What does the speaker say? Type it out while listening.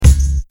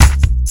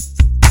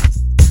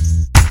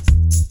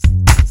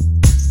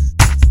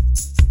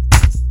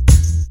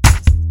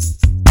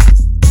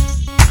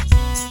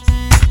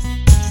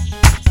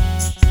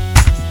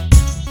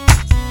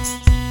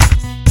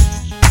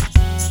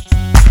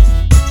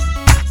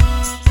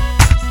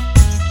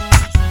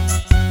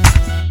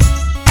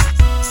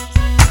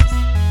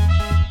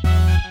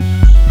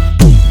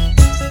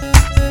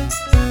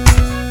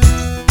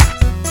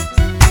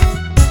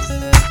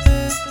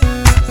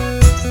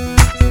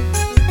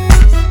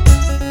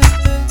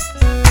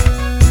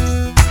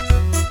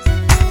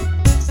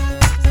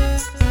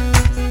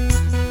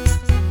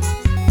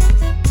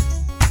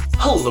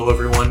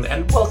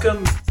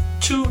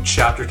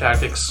Chapter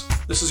Tactics.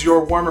 This is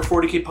your Warhammer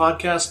 40k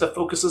podcast that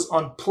focuses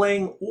on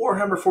playing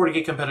Warhammer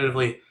 40k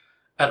competitively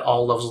at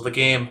all levels of the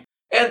game.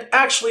 And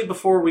actually,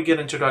 before we get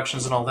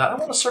introductions and all that, I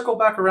want to circle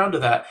back around to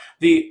that.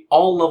 The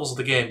all levels of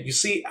the game. You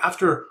see,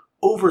 after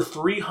over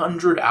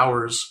 300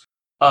 hours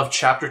of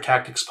Chapter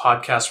Tactics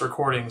podcast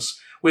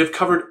recordings, we have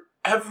covered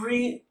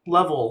every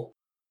level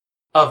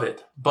of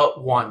it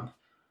but one.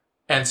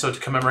 And so to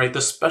commemorate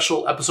this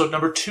special episode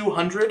number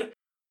 200,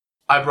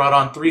 I brought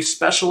on 3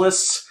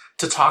 specialists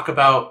to talk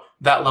about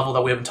that level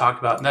that we haven't talked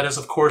about. And that is,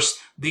 of course,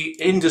 the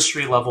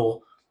industry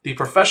level, the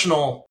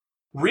professional,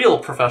 real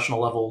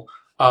professional level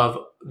of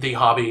the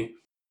hobby.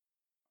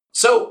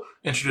 So,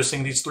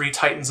 introducing these 3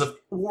 titans of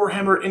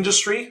Warhammer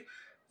industry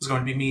is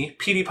going to be me,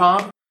 Petey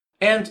Pob,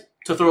 and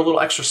to throw a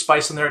little extra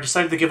spice in there, I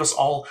decided to give us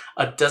all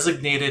a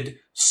designated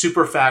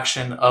super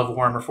faction of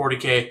Warhammer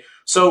 40k.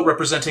 So,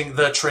 representing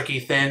the tricky,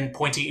 thin,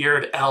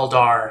 pointy-eared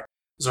Eldar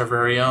is our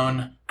very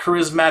own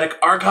charismatic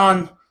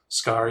Archon,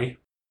 Skari.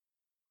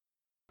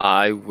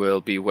 I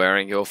will be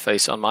wearing your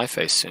face on my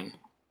face soon.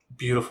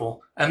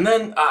 Beautiful. And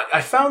then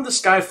I found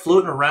this guy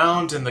floating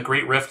around in the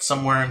Great Rift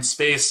somewhere in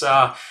space,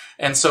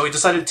 and so he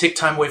decided to take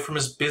time away from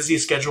his busy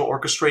schedule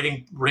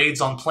orchestrating raids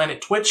on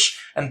Planet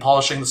Twitch and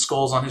polishing the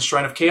skulls on his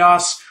Shrine of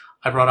Chaos.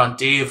 I brought on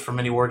Dave from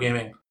Mini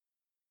Wargaming.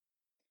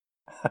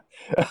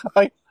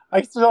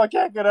 I still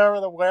can't get over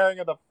the wearing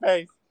of the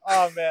face.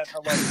 Oh, man. I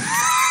love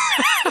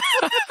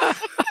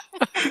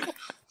it.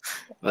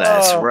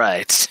 That's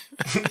right.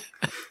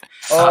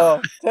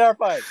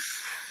 Terrified.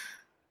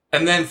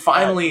 And then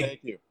finally...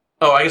 Thank you.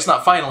 Oh, I guess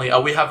not finally.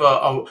 We have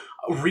a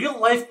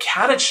real-life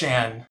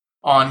Catachan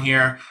on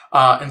here.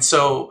 And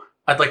so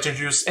I'd like to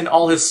introduce, in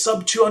all his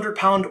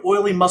sub-200-pound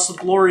oily muscle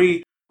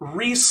glory,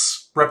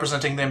 Reese,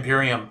 representing the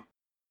Imperium.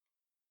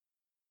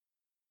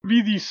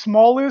 Be the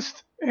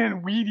smallest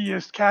and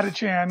weediest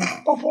Catachan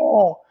of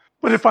all.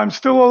 But if I'm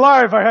still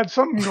alive, I had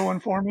something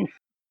going for me.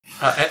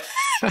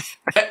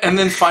 And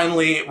then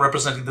finally,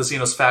 representing the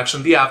Xenos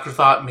faction, the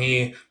Afterthought,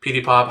 me,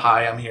 Petey Pop.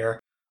 Hi, I'm here.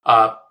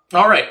 All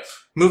right,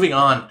 moving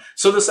on.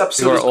 So this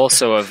episode You are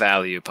also a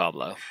value,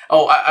 Pablo.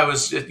 Oh, I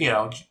was,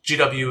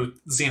 GW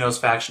Xenos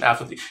faction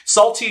after the...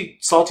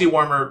 Salty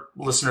Warmer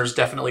listeners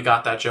definitely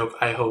got that joke,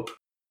 I hope.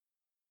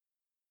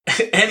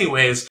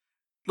 Anyways,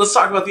 let's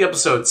talk about the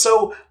episode.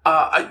 So,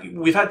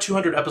 we've had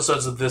 200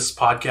 episodes of this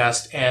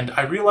podcast, and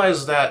I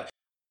realized that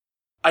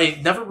I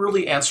never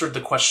really answered the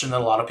question that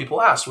a lot of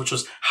people asked, which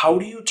was, how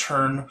do you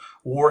turn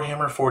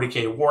Warhammer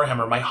 40k,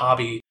 Warhammer, my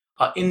hobby,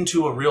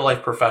 into a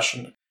real-life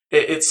profession?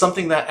 It's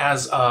something that,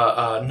 as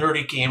a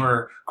nerdy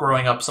gamer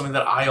growing up, something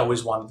that I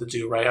always wanted to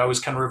do, right? I always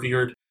kind of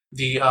revered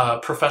the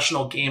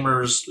professional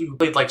gamers who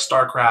played like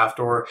StarCraft,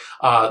 or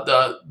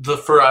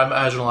for I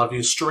imagine a lot of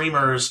you,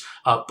 streamers,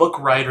 book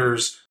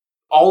writers,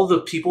 all of the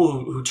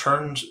people who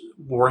turned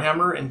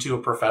Warhammer into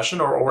a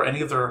profession, or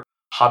any of their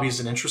hobbies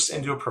and interests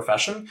into a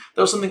profession.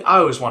 That was something I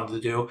always wanted to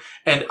do.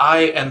 And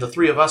I and the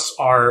 3 of us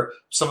are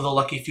some of the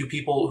lucky few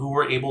people who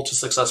were able to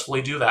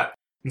successfully do that.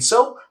 And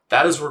so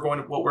that is what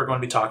we're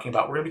going to be talking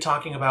about. We're going to be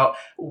talking about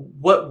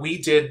what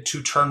we did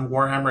to turn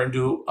Warhammer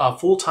into a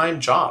full-time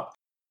job.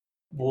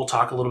 We'll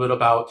talk a little bit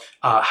about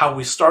how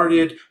we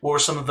started, what were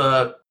some of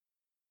the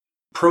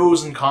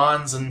pros and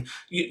cons and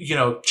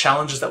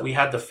challenges that we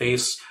had to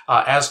face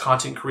as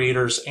content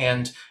creators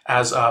and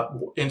as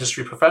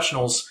industry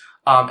professionals.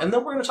 And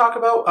then we're going to talk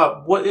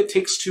about what it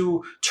takes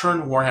to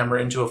turn Warhammer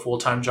into a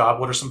full-time job.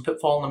 What are some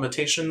pitfall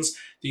limitations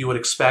that you would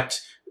expect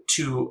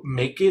to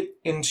make it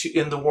in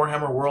the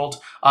Warhammer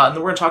world? And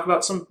then we're going to talk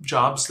about some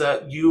jobs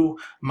that you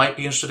might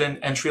be interested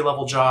in,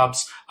 entry-level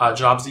jobs,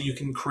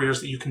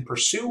 careers that you can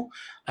pursue,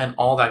 and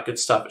all that good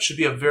stuff. It should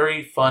be a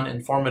very fun,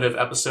 informative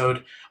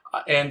episode,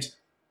 and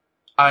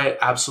I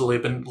absolutely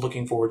have been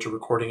looking forward to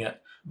recording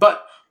it.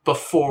 But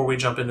before we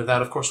jump into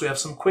that, of course, we have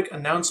some quick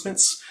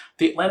announcements.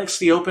 The Atlantic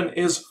City Open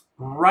is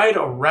right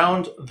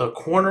around the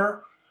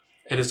corner.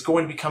 It is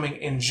going to be coming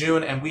in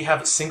June, and we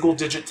have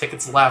single-digit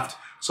tickets left.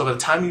 So by the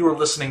time you are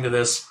listening to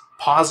this,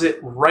 pause it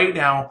right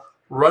now,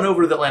 run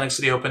over to the Atlantic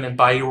City Open and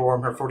buy your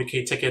Warhammer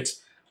 40k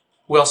tickets.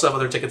 We also have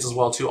other tickets as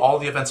well, too. All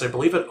the events, I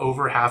believe, at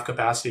over half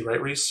capacity,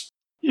 right, Reese?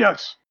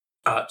 Yes.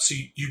 So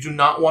you do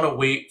not want to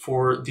wait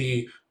for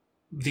the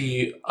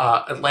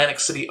Atlantic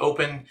City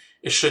Open.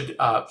 It should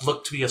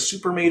look to be a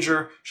super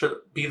major, should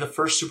be the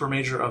first super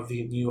major of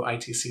the new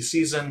ITC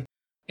season,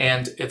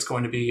 and it's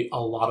going to be a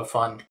lot of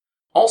fun.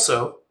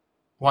 Also,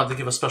 wanted to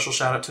give a special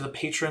shout out to the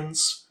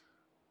patrons.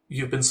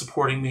 You've been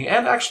supporting me,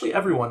 and actually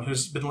everyone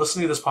who's been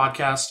listening to this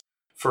podcast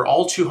for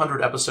all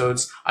 200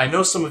 episodes. I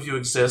know some of you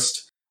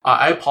exist.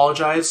 I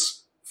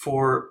apologize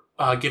for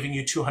giving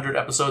you 200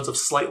 episodes of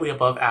slightly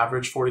above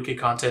average 40k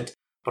content,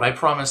 but I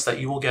promise that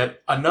you will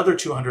get another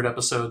 200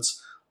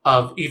 episodes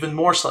of even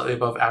more slightly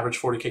above average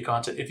 40k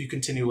content if you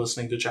continue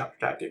listening to Chapter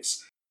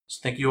Tactics.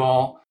 So thank you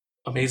all,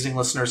 amazing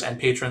listeners and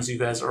patrons. You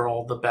guys are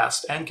all the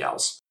best, and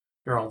gals.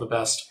 You're all the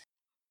best.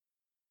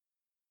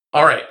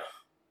 All right.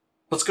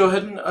 Let's go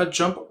ahead and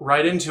jump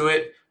right into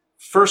it.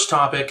 First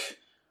topic,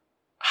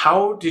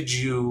 how did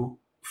you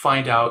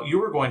find out you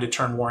were going to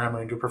turn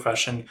Warhammer into a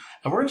profession.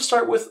 And we're going to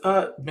start with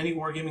Mini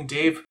Wargaming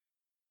Dave.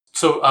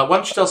 So why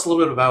don't you tell us a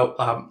little bit about,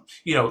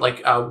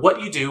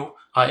 what you do,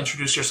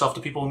 introduce yourself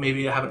to people who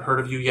maybe haven't heard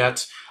of you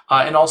yet,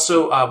 and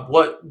also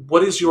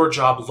what does your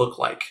job look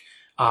like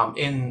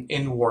in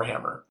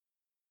Warhammer?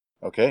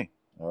 Okay.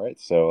 All right.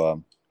 So I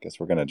guess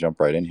we're going to jump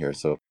right in here.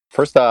 So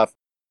first off,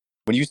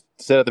 when you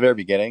said at the very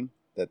beginning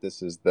that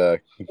this is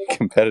the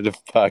competitive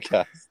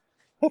podcast,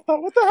 I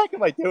thought, what the heck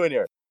am I doing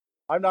here?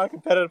 I'm not a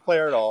competitive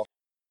player at all,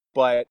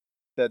 but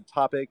the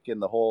topic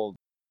and the whole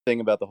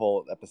thing about the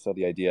whole episode,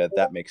 the idea,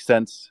 that makes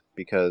sense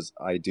because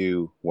I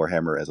do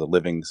Warhammer as a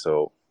living.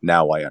 So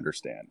now I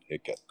understand.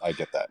 I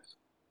get that.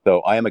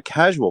 So I am a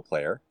casual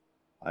player.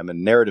 I'm a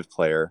narrative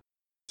player.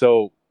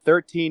 So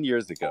 13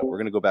 years ago, we're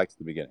going to go back to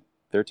the beginning.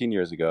 13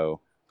 years ago,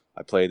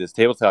 I played this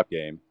tabletop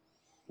game,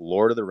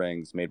 Lord of the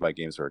Rings, made by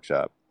Games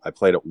Workshop. I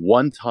played it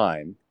one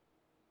time,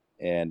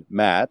 and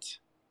Matt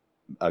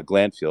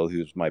Glanfield,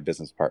 who's my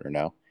business partner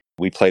now,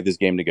 we played this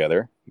game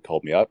together. He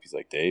called me up. He's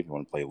like, Dave, you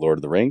want to play Lord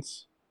of the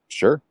Rings?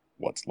 Sure.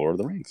 What's Lord of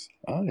the Rings?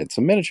 Oh, it's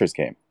a miniatures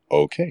game.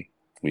 Okay.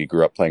 We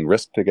grew up playing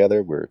Risk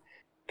together. We're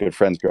good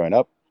friends growing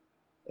up.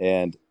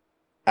 And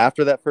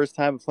after that first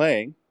time of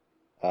playing,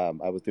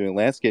 I was doing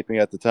landscaping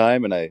at the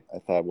time, and I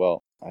thought,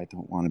 well, I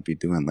don't want to be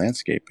doing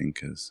landscaping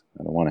because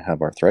I don't want to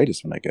have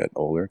arthritis when I get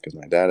older because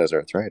my dad has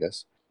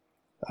arthritis.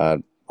 I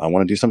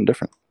want to do something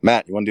different.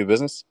 Matt, you want to do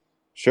business?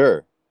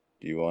 Sure.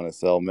 Do you want to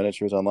sell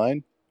miniatures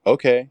online?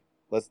 Okay,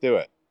 let's do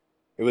it.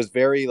 It was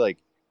very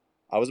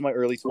I was in my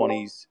early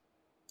 20s,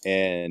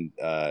 and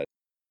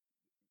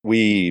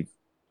we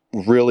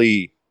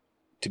really,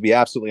 to be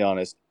absolutely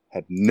honest,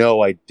 had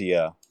no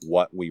idea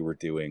what we were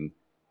doing.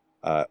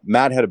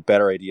 Matt had a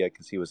better idea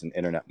because he was an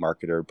internet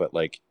marketer, but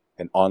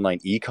an online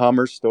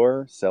e-commerce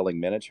store selling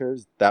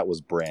miniatures, that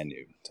was brand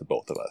new to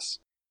both of us.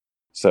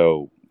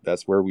 So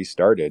that's where we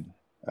started.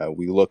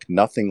 We look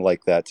nothing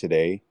like that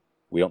today.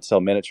 We don't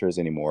sell miniatures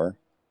anymore.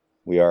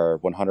 We are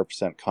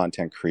 100%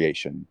 content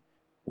creation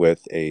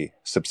with a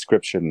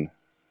subscription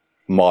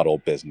model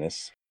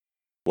business,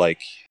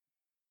 like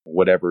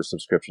whatever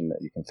subscription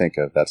that you can think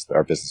of. That's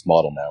our business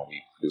model now.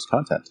 We produce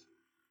content.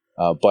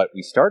 But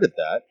we started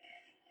that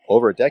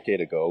over a decade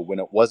ago when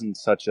it wasn't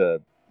such a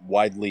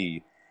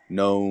widely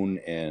known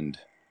and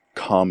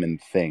common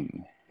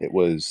thing. It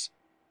was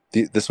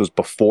this was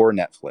before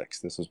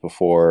Netflix. This was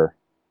before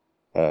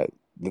the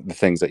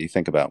things that you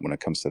think about when it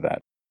comes to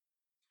that.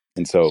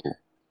 And so,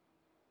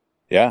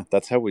 yeah,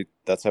 that's how we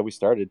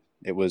started.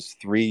 It was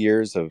 3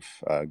 years of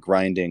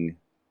grinding,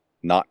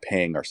 not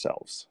paying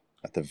ourselves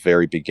at the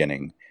very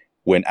beginning,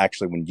 when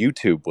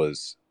YouTube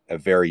was a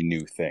very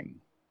new thing.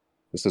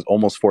 This is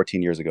almost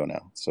 14 years ago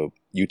now. So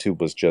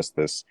YouTube was just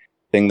this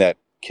thing that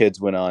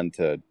kids went on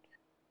to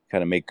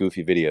kind of make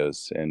goofy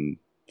videos. And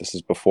this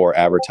is before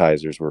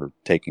advertisers were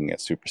taking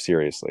it super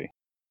seriously.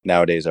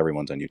 Nowadays,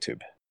 everyone's on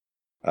YouTube.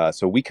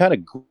 So we kind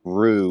of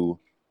grew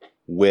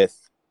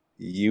with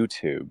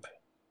YouTube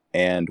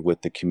and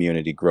with the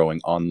community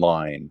growing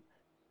online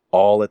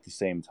all at the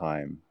same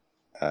time.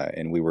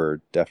 And we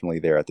were definitely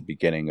there at the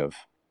beginning of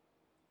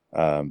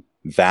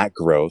that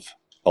growth,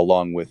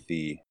 along with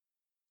the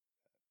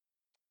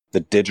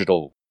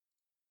digital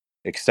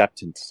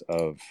acceptance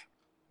of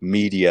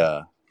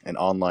media and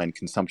online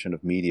consumption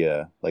of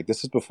media.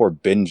 This is before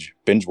binge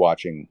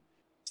watching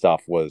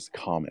stuff was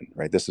common,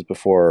 right? This is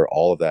before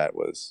all of that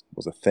was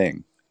a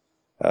thing.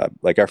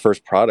 Our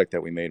first product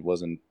that we made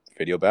wasn't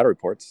video battle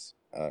reports.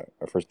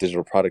 Our first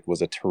digital product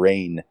was a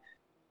Terrain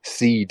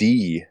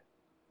CD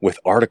with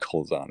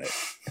articles on it.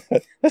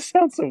 That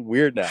sounds so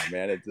weird now,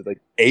 man. It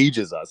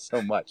ages us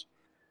so much.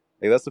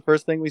 That's the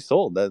first thing we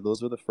sold.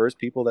 Those were the first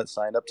people that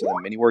signed up to the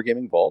Mini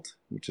Wargaming Vault,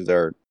 which is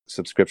our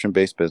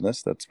subscription-based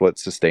business. That's what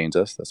sustains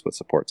us. That's what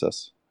supports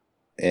us.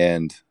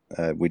 And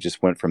we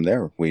just went from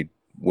there. We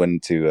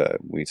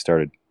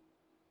started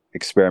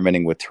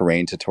experimenting with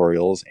terrain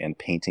tutorials and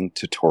painting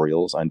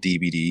tutorials on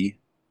DVD.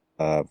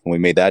 When we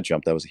made that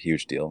jump, that was a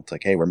huge deal. It's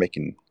hey, we're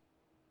making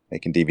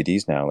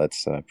DVDs now.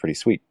 That's pretty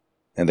sweet.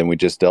 And then we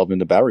just delved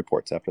into battle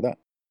reports after that.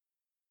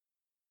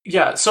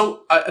 Yeah,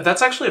 so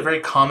that's actually a very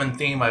common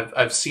theme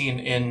I've seen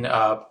in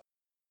the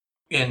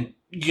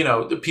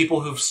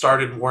people who've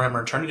started Warhammer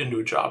and turned it into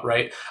a job,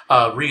 right?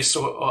 Reese,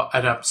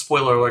 and a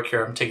spoiler alert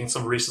here, I'm taking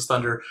some of Reese's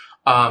thunder.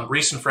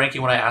 Reese and Frankie,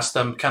 when I asked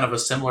them kind of a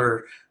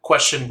similar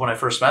question when I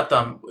first met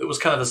them, it was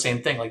kind of the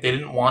same thing. They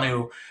didn't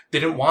want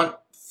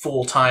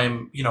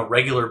full-time,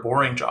 regular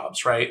boring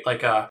jobs, right?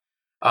 A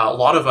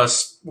lot of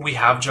us, we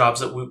have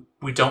jobs that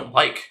we don't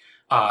like.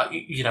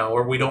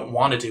 Or we don't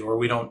want to do, or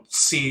we don't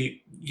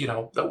see,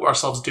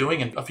 ourselves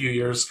doing in a few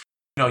years.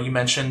 You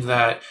mentioned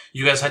that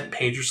you guys hadn't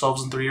paid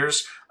yourselves in 3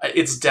 years.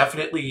 It's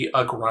definitely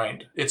a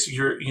grind. It's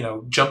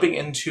jumping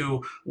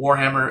into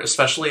Warhammer,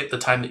 especially at the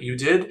time that you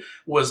did,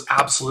 was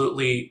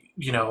absolutely,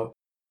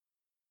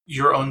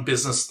 your own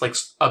business,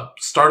 a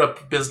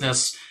startup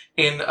business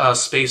in a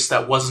space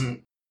that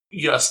wasn't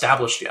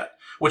established yet,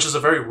 which is a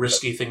very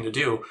risky thing to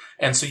do.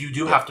 And so you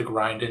do have to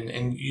grind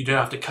and you do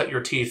have to cut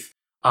your teeth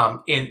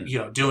in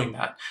doing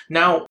that.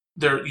 Now,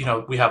 there,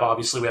 we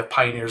have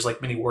pioneers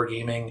like Mini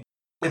Wargaming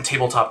and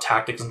Tabletop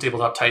Tactics and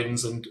Tabletop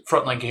Titans and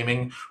Frontline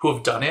Gaming who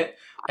have done it.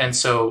 And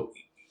so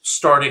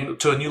starting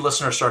to a new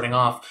listener starting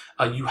off,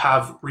 you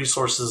have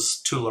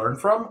resources to learn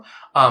from.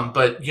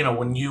 But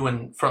when you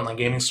and Frontline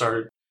Gaming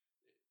started,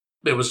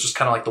 it was just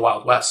kind of like the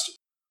Wild West.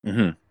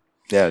 Mm-hmm.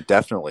 Yeah,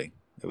 definitely.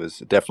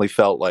 It definitely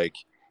felt like,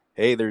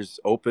 hey, there's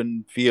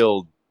open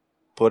field,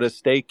 put a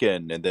stake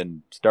in, and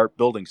then start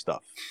building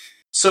stuff.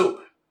 So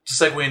to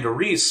segue into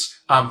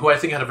Reese, who I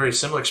think had a very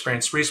similar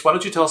experience. Reese, why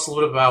don't you tell us a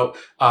little bit about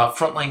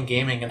Frontline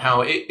Gaming and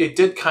how it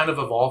did kind of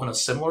evolve in a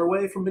similar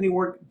way from Mini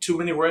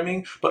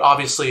Wargaming, but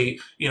obviously,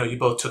 you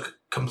both took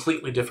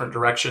completely different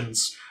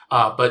directions,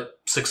 but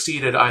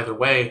succeeded either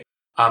way.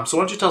 So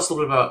why don't you tell us a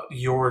little bit about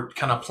your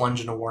kind of plunge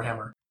into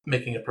Warhammer,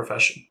 making it a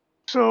profession?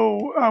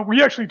 So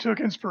we actually took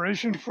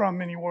inspiration from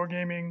Mini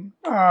Wargaming.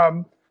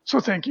 So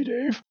thank you,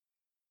 Dave.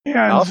 And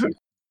awesome.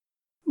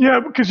 Yeah,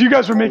 because you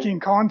guys were making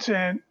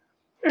content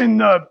in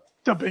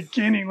the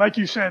beginning, like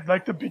you said,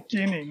 like the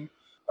beginning.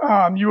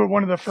 You were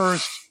one of the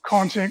first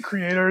content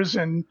creators,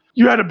 and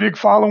you had a big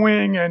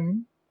following,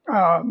 and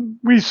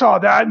we saw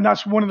that, and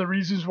that's one of the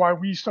reasons why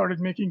we started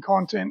making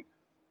content,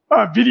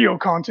 video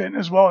content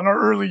as well. And our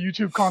early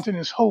YouTube content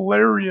is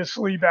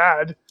hilariously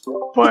bad,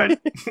 but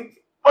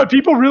but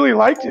people really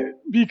liked it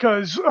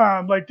because,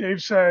 like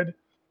Dave said,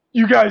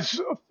 you guys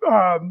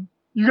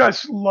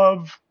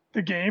love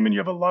the game, and you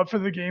have a love for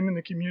the game and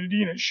the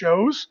community, and it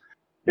shows.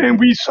 And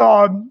we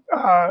saw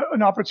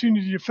an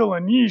opportunity to fill a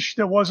niche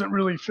that wasn't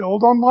really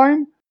filled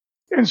online.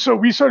 And so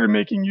we started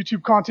making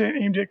YouTube content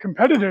aimed at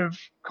competitive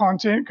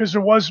content because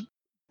there was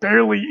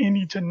barely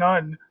any to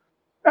none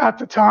at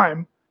the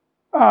time.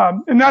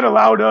 And that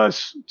allowed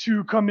us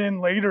to come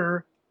in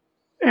later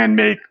and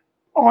make,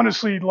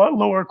 honestly,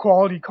 lower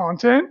quality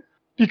content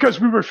because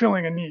we were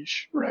filling a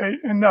niche, right?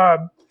 And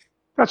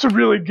that's a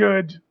really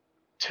good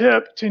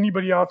tip to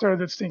anybody out there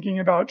that's thinking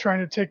about trying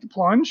to take the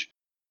plunge.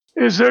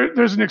 There's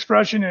an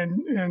expression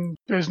in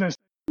business,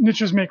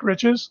 niches make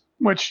riches,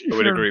 which I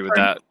would agree with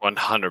that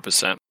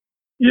 100%.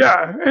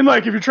 Yeah, and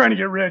like if you're trying to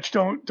get rich,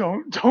 don't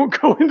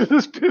go into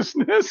this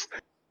business.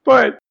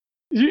 But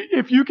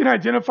if you can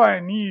identify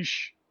a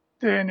niche,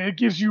 then it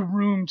gives you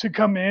room to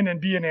come in and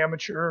be an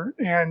amateur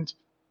and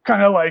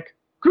kind of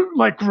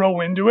like grow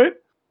into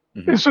it.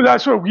 Mm-hmm. And so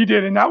that's what we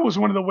did, and that was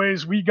one of the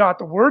ways we got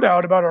the word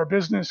out about our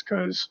business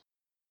because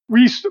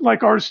we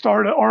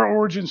our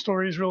origin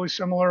story is really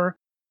similar.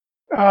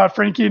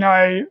 Frankie and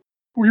I,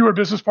 we were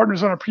business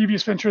partners on a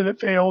previous venture that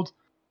failed.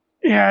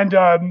 And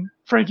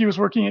Frankie was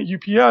working at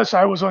UPS.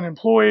 I was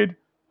unemployed.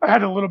 I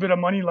had a little bit of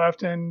money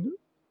left. And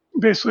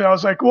basically I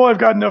was like, well, I've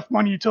got enough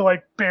money to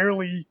like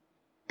barely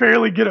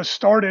get us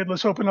started.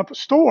 Let's open up a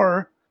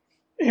store.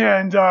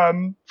 And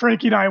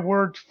Frankie and I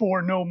worked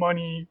for no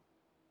money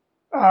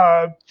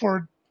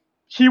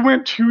he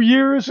went 2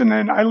 years, and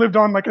then I lived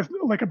on like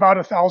about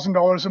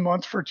 $1,000 a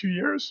month for 2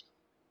 years.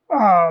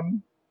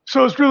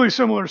 So it's really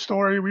similar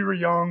story. We were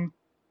young.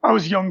 I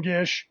was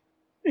youngish,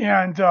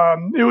 and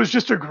it was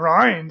just a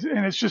grind.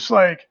 And it's just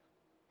like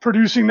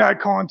producing that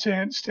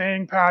content,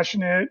 staying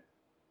passionate,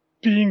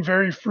 being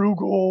very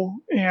frugal.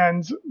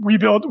 And we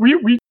did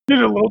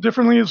it a little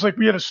differently. It's like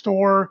we had a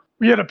store,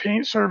 we had a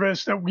paint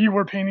service that we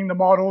were painting the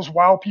models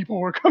while people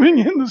were coming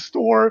in the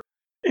store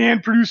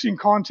and producing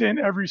content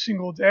every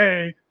single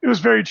day. It was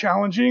very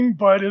challenging,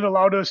 but it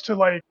allowed us to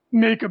like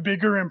make a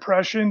bigger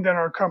impression than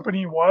our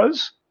company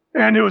was.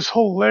 And it was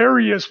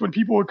hilarious when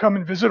people would come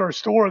and visit our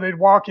store. They'd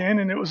walk in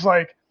and it was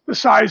like the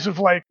size of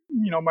like,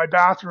 my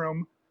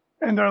bathroom.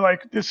 And they're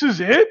like, this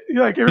is it?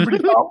 Like everybody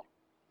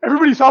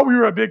thought we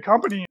were a big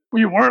company.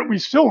 We weren't. We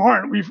still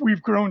aren't.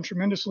 We've grown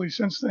tremendously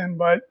since then.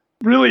 But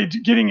really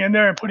getting in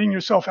there and putting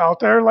yourself out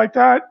there like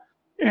that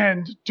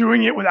and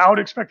doing it without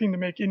expecting to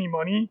make any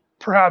money,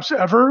 perhaps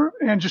ever,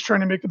 and just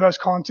trying to make the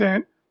best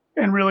content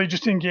and really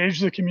just engage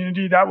the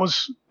community. That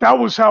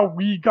was how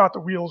we got the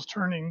wheels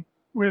turning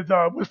with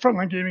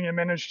Frontline Gaming and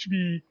managed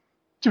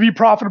to be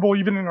profitable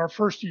even in our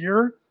first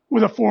year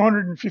with a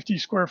 450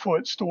 square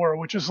foot store,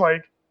 which is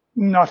like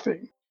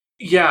nothing.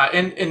 Yeah,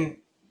 and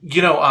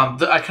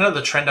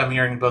the trend I'm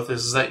hearing both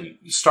is that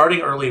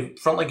starting early,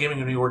 Frontline Gaming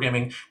and Mini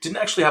Wargaming didn't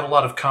actually have a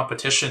lot of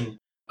competition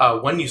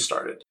when you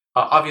started.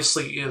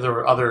 Obviously, there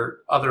were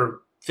other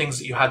things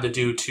that you had to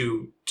do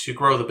to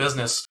grow the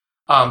business.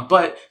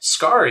 But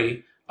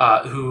Scary,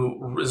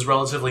 who is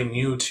relatively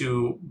new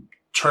to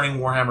turning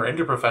Warhammer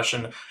into a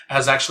profession,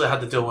 has actually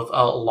had to deal with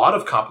a lot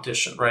of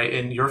competition, right,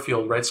 in your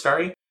field, right,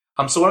 Scary?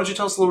 So why don't you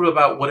tell us a little bit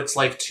about what it's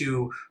like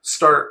to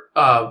start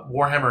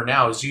Warhammer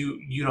now? As you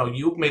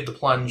made the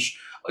plunge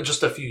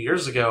just a few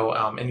years ago,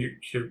 and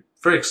you're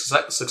very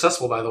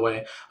successful, by the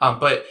way.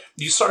 But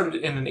you started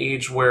in an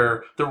age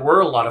where there were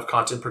a lot of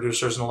content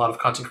producers and a lot of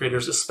content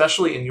creators,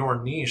 especially in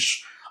your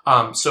niche.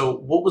 So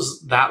what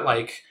was that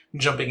like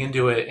jumping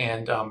into it,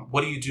 and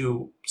what do you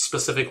do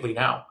specifically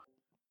now?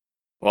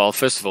 Well,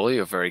 first of all,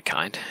 you're very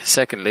kind.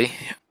 Secondly,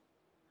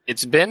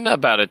 it's been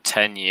about a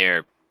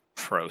 10-year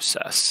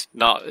process,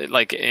 not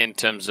like in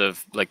terms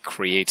of like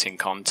creating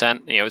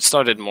content. It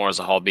started more as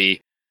a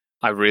hobby.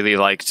 I really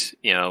liked,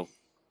 the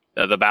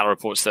battle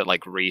reports that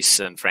like Reese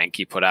and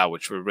Frankie put out,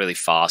 which were really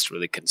fast,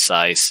 really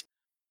concise.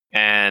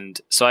 And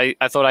so I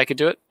thought I could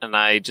do it. And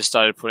I just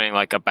started putting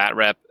like a bat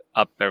rep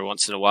up every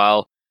once in a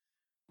while.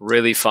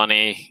 Really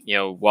funny,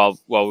 while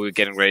we were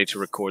getting ready to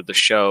record the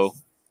show,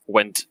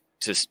 went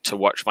to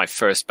watch my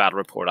first battle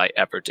report I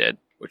ever did,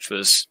 which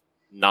was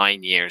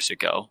 9 years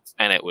ago.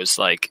 And it was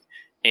like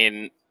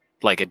in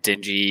like a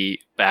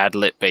dingy, bad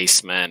lit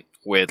basement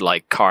with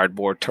like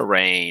cardboard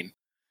terrain,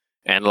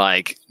 and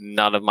like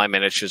none of my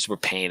miniatures were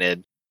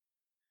painted.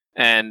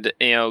 And,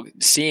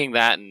 seeing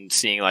that and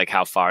seeing like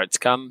how far it's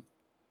come,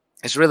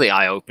 it's really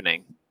eye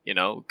opening,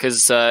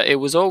 because it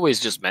was always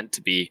just meant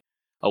to be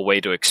a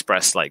way to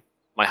express like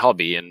my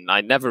hobby. And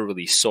I never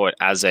really saw it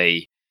as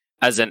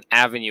an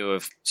avenue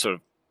of sort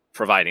of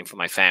providing for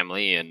my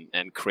family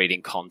and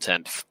creating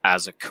content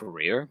as a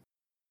career.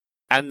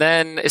 And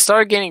then it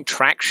started gaining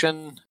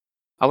traction.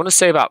 I want to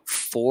say about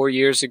 4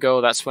 years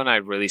ago. That's when I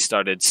really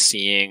started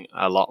seeing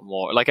a lot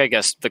more. Like, I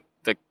guess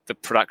the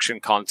production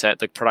content,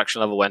 the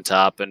production level went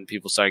up and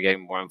people started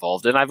getting more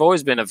involved. And I've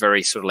always been a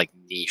very sort of like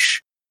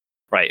niche,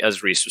 right?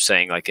 As Reese was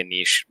saying, like a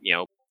niche,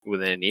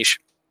 within a niche.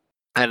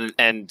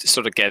 And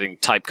sort of getting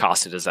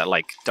typecasted as that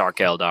like Dark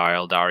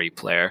Eldari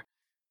player,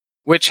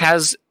 which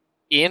has,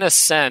 in a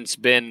sense,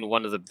 been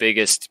one of the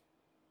biggest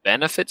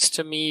benefits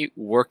to me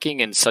working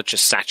in such a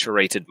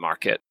saturated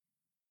market,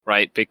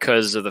 right?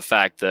 Because of the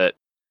fact that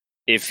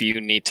if you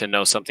need to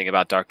know something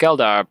about Dark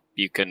Eldar,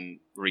 you can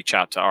reach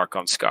out to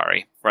Archon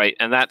Skari, right?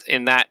 And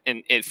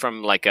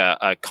from like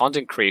a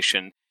content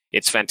creation,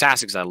 it's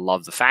fantastic because I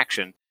love the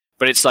faction,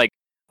 but it's like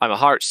I'm a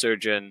heart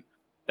surgeon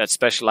that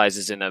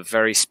specializes in a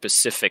very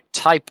specific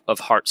type of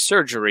heart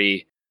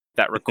surgery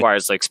that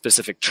requires like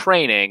specific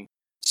training.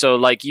 So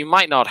like you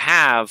might not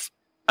have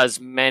as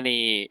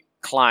many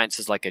clients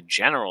as like a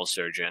general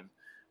surgeon,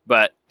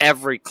 but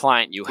every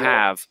client you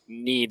have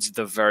needs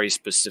the very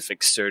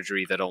specific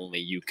surgery that only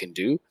you can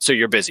do. So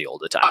you're busy all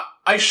the time.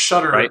 I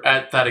shudder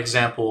at that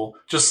example.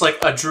 Just like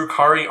a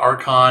Drukhari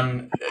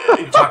Archon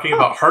talking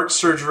about heart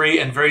surgery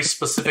and very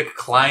specific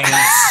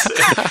clients.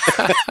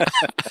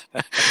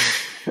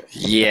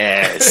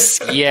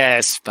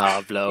 Yes,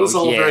 Pablo. It was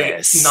all very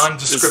yes.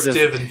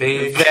 non-descriptive and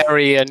vague.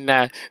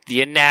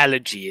 The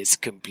analogy is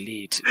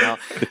complete.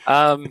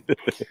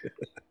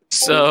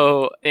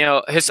 So,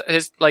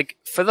 his like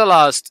for the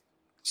last,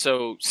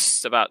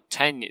 about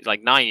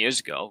 9 years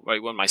ago,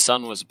 right, when my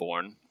son was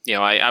born,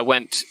 I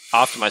went,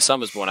 after my son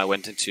was born, I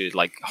went into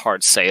like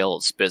hard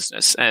sales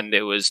business, and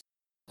it was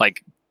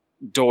like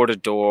door to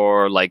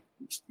door, like,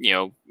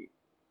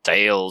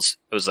 sales.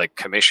 It was like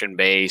commission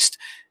based.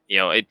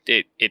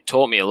 It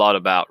taught me a lot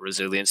about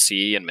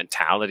resiliency and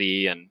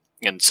mentality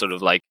and sort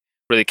of like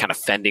really kind of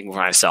fending for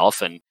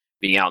myself and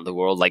being out in the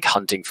world, like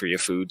hunting for your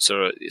food,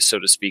 so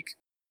to speak.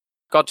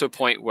 Got to a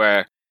point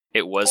where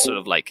it was sort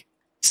of like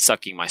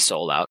sucking my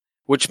soul out,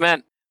 which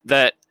meant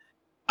that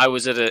I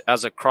was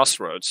as a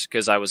crossroads,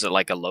 because I was at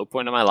like a low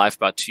point in my life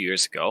about 2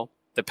 years ago.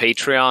 The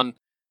Patreon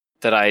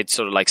that I had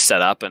sort of like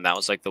set up, and that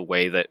was like the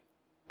way that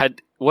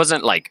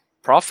wasn't like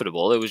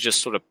profitable. It was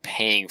just sort of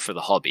paying for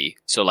the hobby.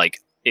 So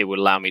like it would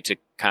allow me to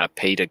kind of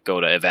pay to go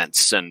to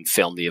events and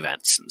film the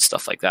events and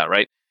stuff like that,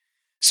 right?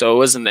 So it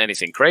wasn't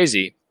anything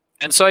crazy.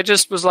 And so I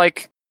just was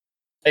like,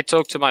 I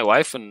talked to my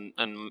wife and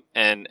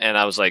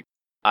I was like,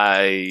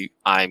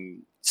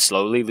 I'm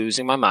slowly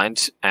losing my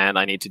mind and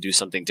I need to do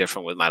something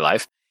different with my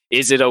life.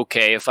 Is it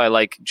okay if I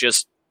like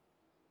just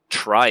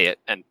try it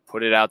and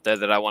put it out there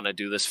that I want to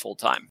do this full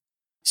time?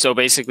 So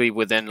basically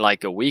within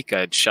like a week,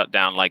 I'd shut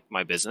down like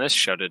my business,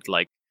 shuttered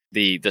like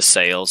the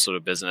sales sort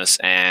of business.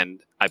 And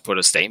I put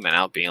a statement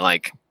out being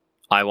like,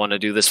 I want to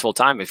do this full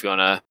time. If you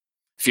want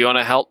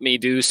to help me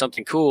do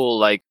something cool,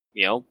 like,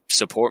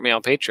 support me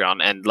on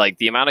Patreon. And like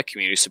the amount of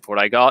community support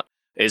I got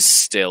is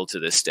still to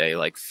this day,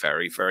 like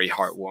very, very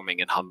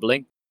heartwarming and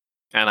humbling.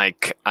 And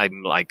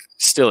I'm like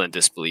still in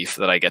disbelief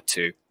that I get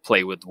to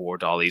play with war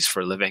dollies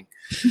for a living.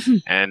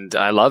 And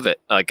I love it.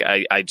 Like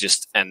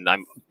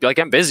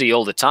I'm busy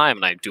all the time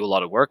and I do a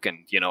lot of work.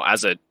 And,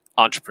 as an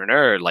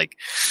entrepreneur, like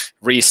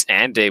Reese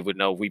and Dave would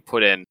know, we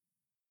put in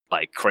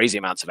like crazy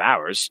amounts of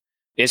hours.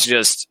 It's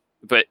just,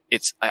 but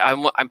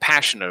I'm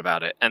passionate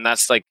about it. And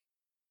that's like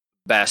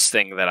the best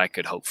thing that I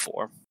could hope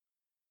for.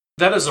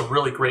 That is a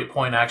really great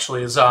point,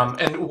 actually.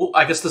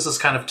 I guess this is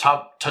kind of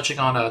touching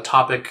on a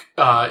topic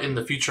in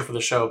the future for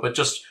the show, but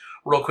just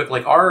real quick,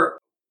 like our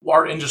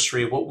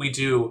industry, what we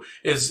do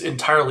is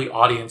entirely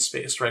audience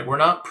based, right? We're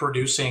not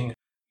producing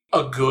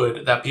a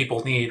good that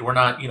people need. We're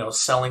not,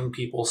 selling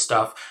people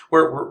stuff.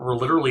 We're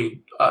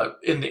literally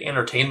in the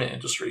entertainment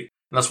industry,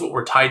 and that's what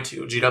we're tied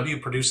to.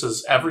 GW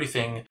produces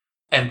everything,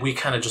 and we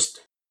kind of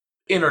just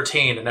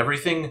entertain, and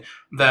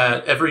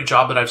every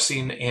job that I've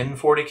seen in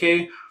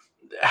 40K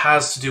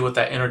has to do with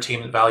that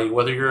entertainment value,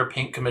 whether you're a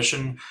paint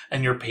commission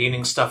and you're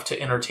painting stuff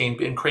to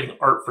entertain and creating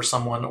art for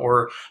someone,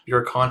 or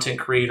you're a content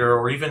creator,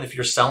 or even if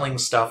you're selling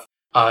stuff,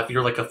 if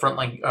you're like a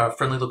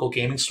friendly local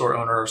gaming store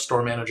owner or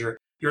store manager,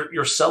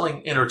 you're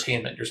selling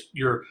entertainment.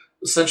 You're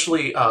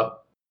essentially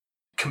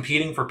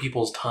competing for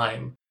people's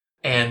time.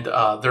 and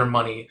their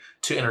money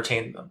to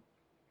entertain them,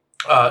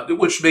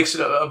 which makes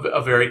it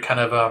a very kind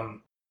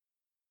of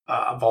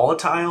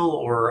volatile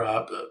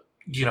or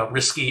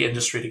risky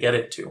industry to get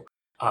into.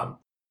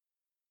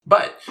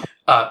 But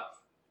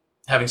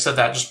having said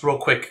that, just real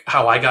quick,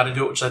 how I got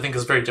into it, which I think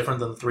is very different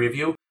than the three of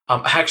you.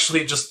 I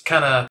actually just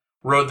kind of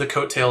rode the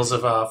coattails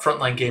of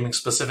Frontline Gaming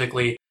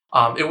specifically.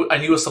 I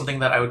knew it was something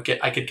that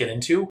I could get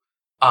into.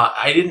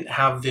 I didn't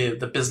have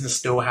the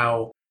business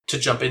know-how to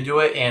jump into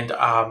it, and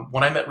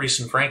when I met Reese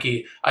and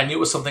Frankie, I knew it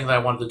was something that I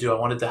wanted to do. I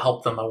wanted to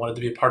help them. I wanted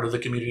to be a part of the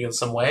community in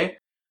some way.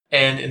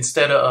 And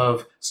instead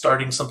of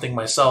starting something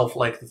myself,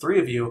 like the three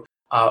of you,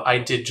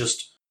 I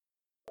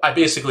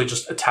basically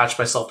just attached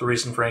myself to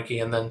Reese and Frankie,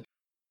 and then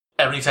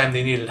anytime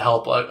they needed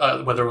help,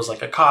 whether it was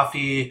like a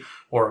coffee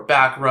or a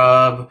back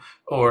rub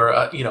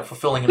or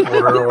fulfilling an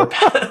order or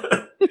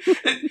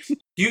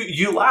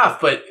you laugh,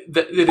 but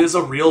it is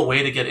a real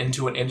way to get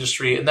into an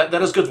industry, and that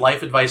is good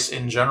life advice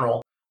in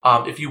general.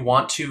 If you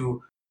want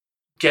to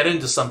get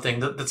into something,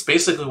 that's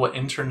basically what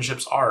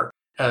internships are.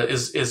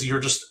 Is you're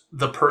just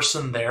the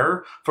person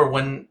there for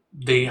when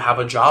they have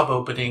a job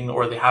opening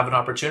or they have an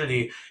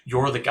opportunity.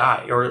 You're the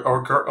guy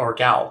or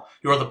gal.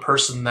 You're the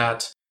person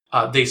that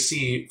they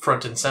see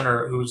front and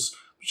center, who's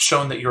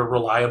shown that you're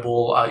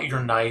reliable,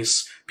 you're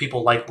nice,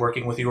 people like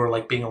working with you or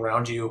like being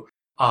around you.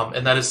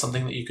 And that is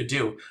something that you could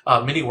do.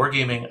 Mini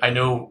Wargaming, I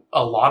know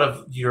a lot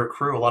of your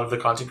crew, a lot of the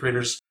content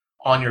creators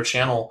on your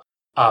channel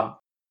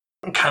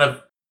kind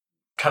of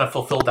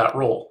fulfilled that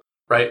role,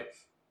 right?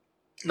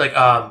 Like,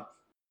 one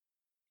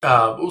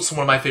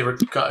of my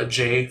favorite,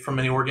 Jay from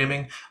Mini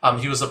Wargaming,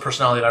 he was a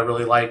personality that I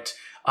really liked.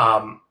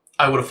 I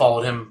would have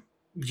followed him,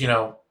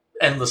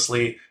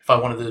 endlessly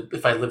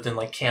if I lived in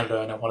like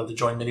Canada and I wanted to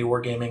join Mini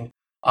Wargaming.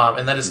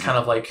 And that is kind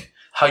of like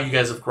how you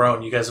guys have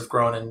grown. You guys have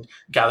grown and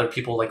gathered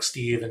people like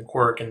Steve and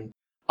Quirk and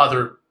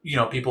other,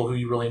 people who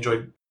you really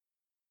enjoyed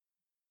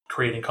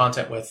creating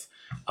content with.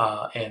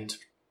 And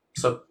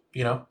so,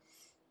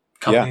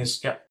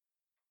 companies, yeah.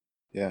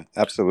 Yeah,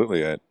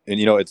 absolutely. And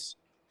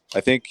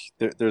I think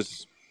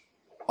there's,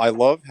 I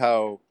love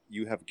how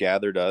you have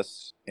gathered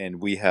us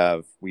and we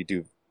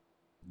do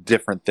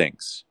different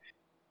things.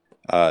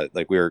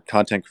 Like we're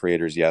content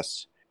creators,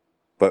 yes,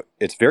 but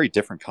it's very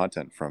different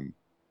content from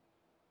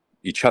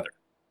each other,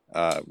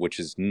 which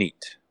is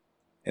neat.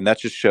 And that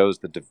just shows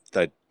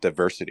the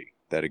diversity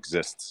that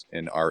exists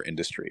in our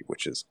industry,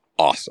 which is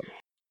awesome.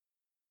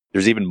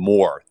 There's even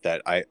more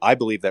that I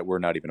believe that we're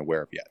not even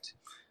aware of yet.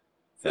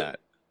 That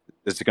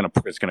it's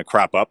gonna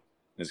crop up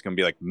and it's gonna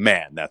be like,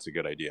 man, that's a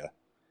good idea.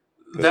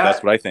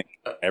 That's what I think.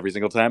 Every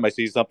single time I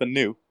see something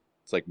new,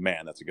 it's like,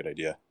 man, that's a good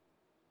idea.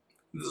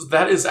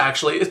 That is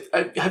actually,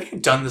 have you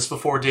done this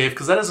before, Dave?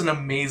 Because that is an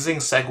amazing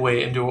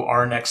segue into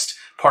our next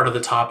part of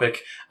the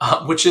topic,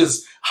 which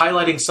is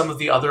highlighting some of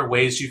the other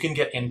ways you can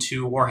get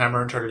into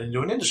Warhammer and turn it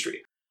into an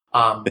industry.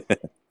 I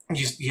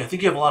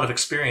think you have a lot of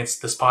experience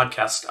with this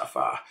podcast stuff.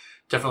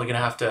 Definitely going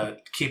to have to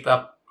keep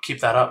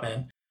that up,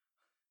 man.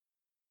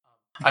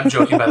 I'm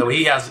joking, by the way.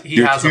 He has a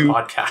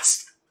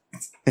podcast.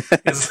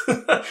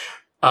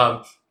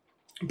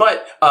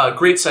 But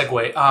great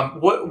segue.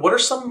 What are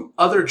some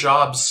other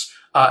jobs?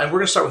 And we're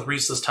going to start with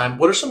Reese this time.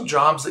 What are some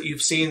jobs that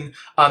you've seen,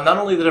 not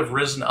only that have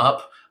risen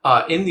up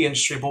in the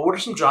industry, but what are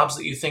some jobs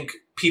that you think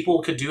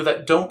people could do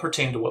that don't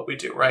pertain to what we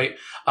do, right?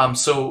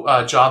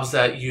 So jobs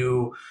that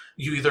you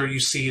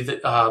see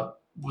that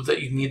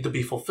that you need to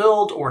be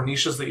fulfilled, or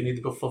niches that you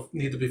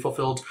need to be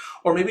fulfilled,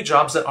 or maybe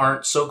jobs that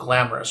aren't so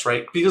glamorous,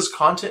 right? Because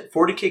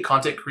 40K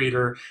content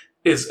creator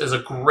is a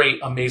great,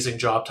 amazing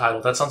job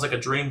title. That sounds like a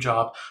dream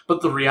job,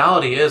 but the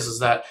reality is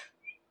that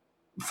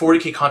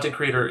 40K content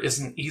creator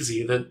isn't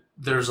easy. That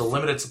there's a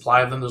limited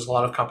supply of them. There's a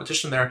lot of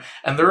competition there,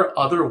 and there are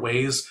other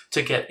ways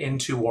to get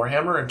into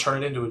Warhammer and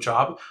turn it into a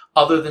job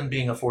other than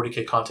being a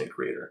 40K content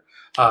creator.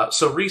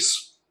 So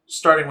Reese,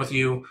 starting with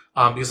you,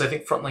 because I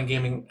think Frontline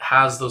Gaming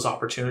has those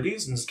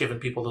opportunities and has given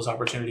people those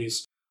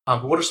opportunities.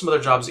 But what are some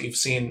other jobs that you've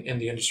seen in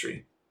the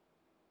industry?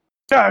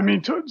 Yeah, I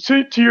mean,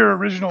 to your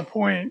original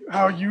point,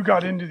 how you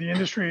got into the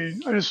industry,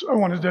 I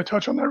wanted to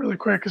touch on that really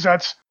quick, because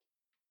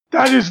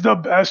that is the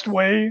best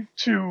way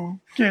to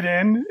get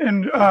in.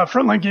 And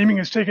Frontline Gaming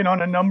has taken on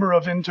a number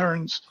of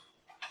interns,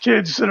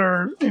 kids that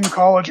are in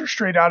college or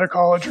straight out of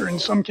college, or in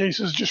some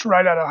cases just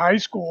right out of high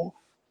school,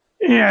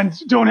 and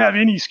don't have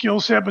any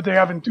skill set, but they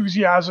have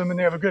enthusiasm and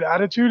they have a good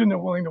attitude and they're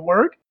willing to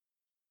work.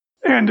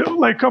 And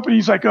like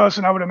companies like us,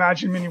 and I would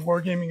imagine Mini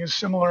Wargaming is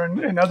similar,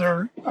 and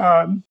other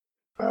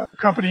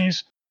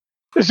companies,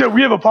 is that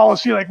we have a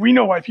policy, like we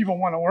know why people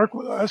want to work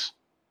with us.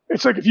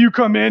 It's like if you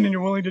come in and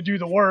you're willing to do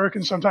the work,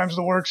 and sometimes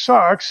the work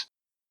sucks,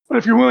 but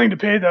if you're willing to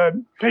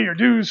pay your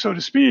dues, so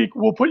to speak,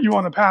 we'll put you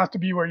on the path to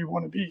be where you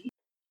want to be.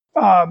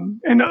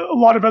 And a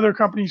lot of other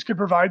companies could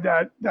provide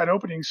that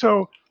opening.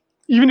 So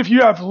even if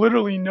you have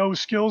literally no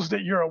skills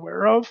that you're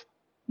aware of,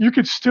 you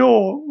could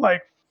still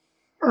like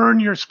earn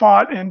your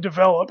spot and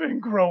develop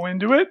and grow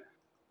into it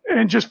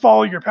and just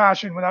follow your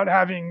passion without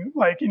having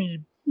like any,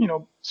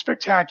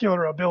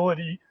 spectacular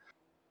ability.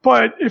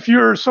 But if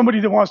you're somebody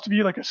that wants to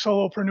be like a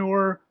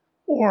solopreneur,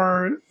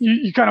 or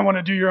you kind of want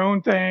to do your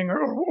own thing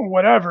or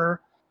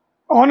whatever,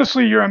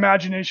 honestly, your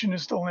imagination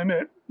is the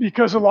limit,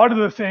 because a lot of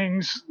the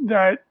things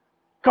that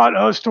got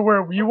us to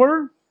where we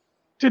were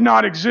did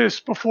not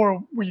exist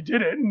before we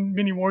did it. And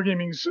mini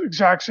wargaming's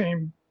exact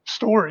same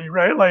story,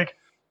 right? Like,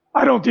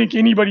 I don't think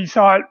anybody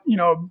thought,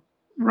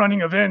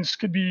 running events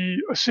could be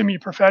a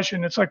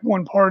semi-profession. It's like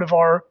one part of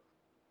our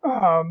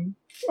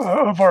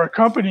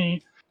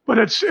company, but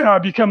it's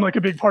become like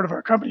a big part of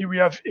our company. We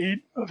have 8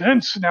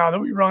 events now that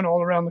we run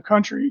all around the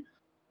country,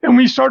 and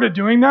we started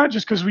doing that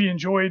just because we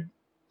enjoyed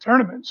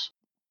tournaments,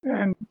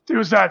 and it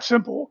was that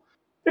simple.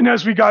 And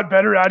as we got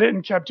better at it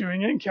and kept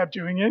doing it and kept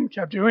doing it and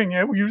kept doing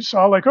it, we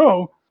saw like,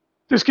 oh,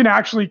 this can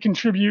actually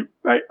contribute.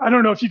 I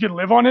don't know if you could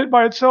live on it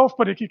by itself,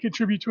 but it could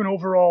contribute to an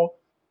overall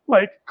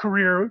like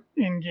career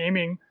in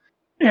gaming.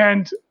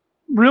 And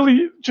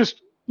really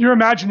just your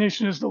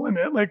imagination is the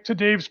limit. Like, to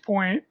Dave's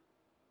point,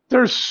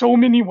 there's so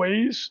many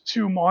ways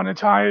to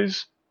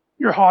monetize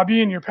your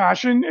hobby and your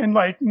passion, and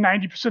like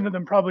 90% of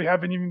them probably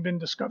haven't even been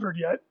discovered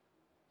yet.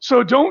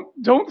 So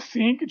don't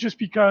think just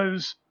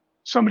because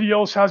somebody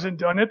else hasn't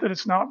done it that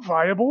it's not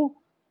viable.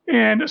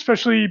 And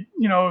especially,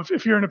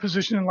 if you're in a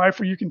position in life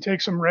where you can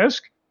take some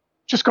risk,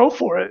 just go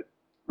for it,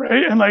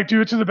 right? And like,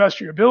 do it to the best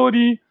of your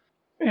ability,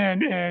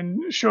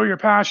 and show your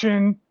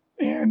passion,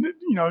 and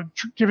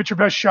give it your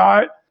best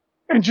shot,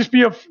 and just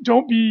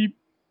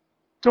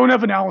don't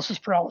have analysis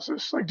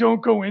paralysis. Like,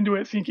 don't go into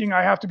it thinking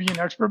I have to be an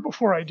expert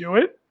before I do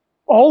it.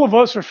 All of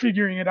us are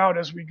figuring it out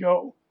as we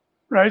go,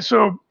 right?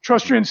 So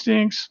trust your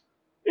instincts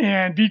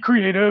and be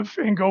creative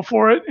and go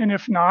for it. And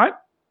if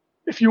not,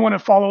 if you want to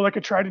follow like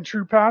a tried and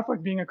true path,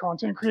 like being a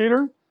content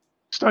creator,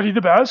 study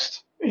the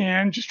best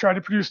and just try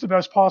to produce the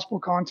best possible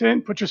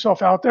content, put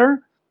yourself out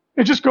there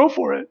and just go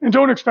for it. And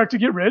don't expect to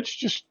get rich.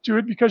 Just do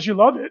it because you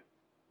love it.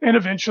 And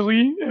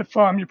eventually, if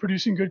you're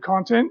producing good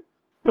content,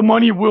 the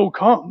money will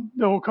come.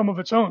 It will come of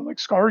its own. Like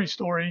Scari's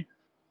story,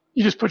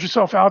 you just put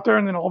yourself out there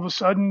and then all of a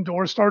sudden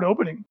doors start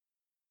opening.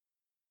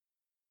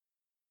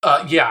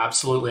 Yeah,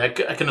 absolutely. I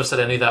couldn't have said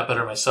any of that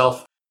better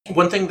myself.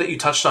 One thing that you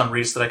touched on,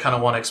 Reese, that I kind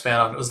of want to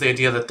expand on was the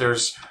idea that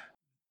there's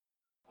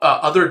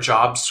other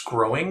jobs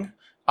growing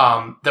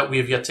that we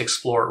have yet to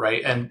explore,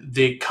 right? And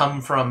they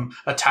come from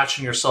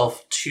attaching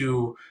yourself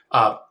to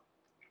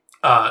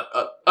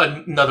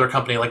another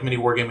company like Mini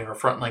Wargaming or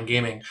Frontline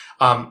Gaming.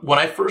 When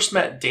I first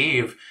met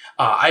Dave,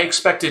 I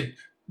expected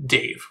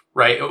Dave,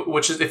 right?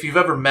 Which is, if you've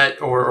ever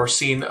met or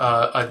seen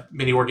a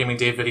Mini Wargaming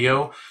Dave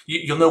video,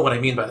 you'll know what I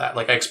mean by that.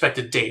 Like, I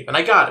expected Dave, and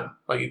I got him.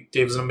 Like,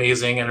 Dave's an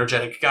amazing,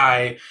 energetic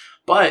guy.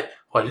 But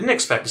what I didn't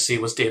expect to see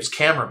was Dave's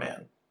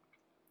cameraman.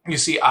 You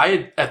see,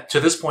 I had, to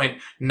this point,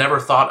 never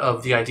thought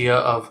of the idea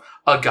of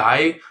a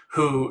guy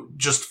who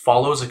just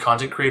follows a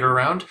content creator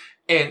around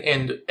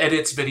and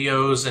edits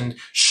videos and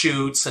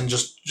shoots and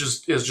just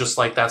is just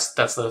like, that's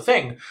the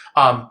thing.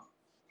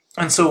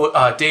 And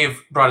so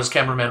Dave brought his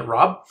cameraman,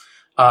 Rob.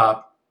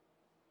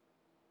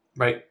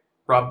 Right?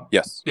 Rob?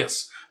 Yes.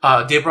 Yes.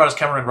 Dave brought his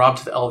cameraman, Rob,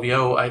 to the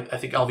LVO, I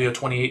think LVO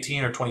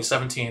 2018 or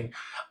 2017.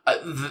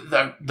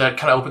 That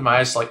kind of opened my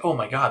eyes to like, oh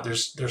my God,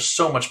 there's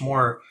so much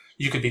more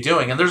you could be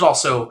doing. And there's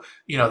also,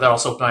 that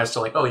also opened my eyes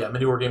to like, oh yeah,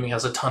 Mini Wargaming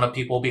has a ton of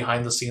people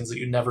behind the scenes that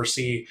you never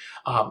see,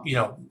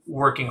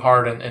 working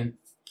hard and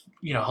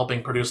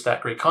helping produce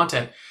that great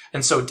content.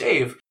 And so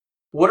Dave,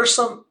 what are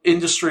some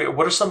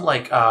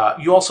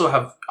you also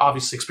have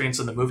obviously experience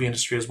in the movie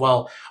industry as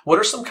well. What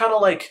are some kind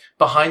of like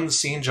behind the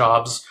scene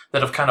jobs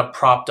that have kind of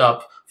propped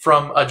up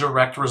from a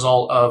direct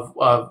result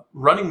of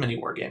running Mini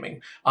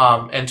Wargaming,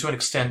 and to an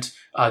extent,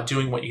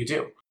 doing what you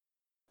do?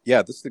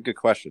 Yeah, this is a good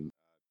question.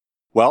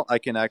 Well, I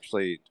can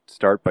actually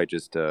start by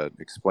just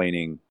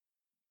explaining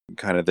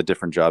kind of the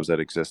different jobs that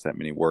exist at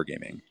Mini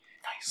Wargaming.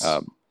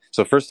 Nice.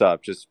 So first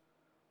off, just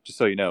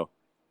so you know,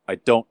 I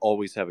don't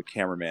always have a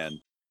cameraman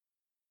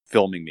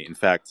filming me. In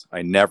fact,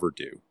 I never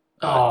do.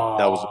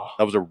 That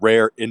was a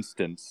rare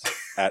instance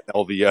at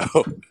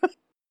LVO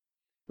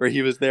where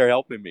he was there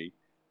helping me.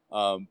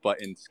 But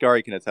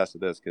Scary can attest to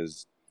this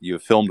because you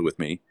have filmed with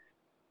me.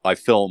 I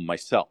film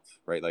myself,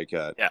 right? Like,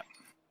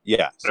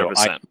 yeah. So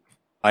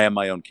I am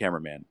my own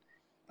cameraman,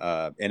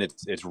 and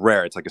it's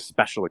rare. It's like a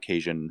special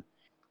occasion,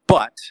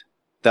 but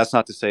that's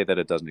not to say that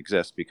it doesn't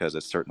exist, because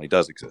it certainly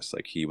does exist.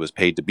 Like, he was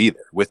paid to be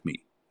there with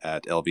me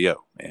at LVO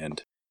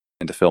and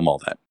to film all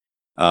that.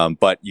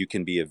 But you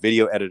can be a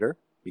video editor,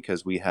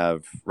 because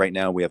right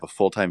now we have a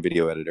full-time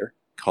video editor,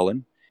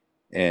 Cullen.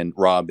 And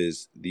Rob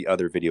is the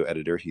other video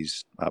editor.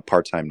 He's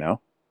part-time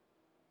now.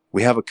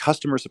 We have a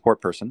customer support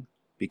person,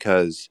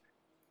 because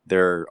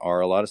there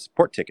are a lot of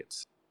support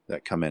tickets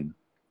that come in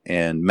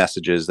and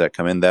messages that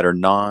come in that are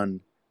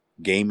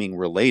non-gaming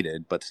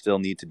related, but still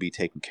need to be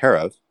taken care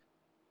of.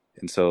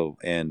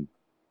 And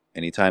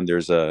anytime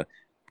there's a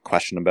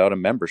question about a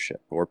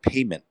membership or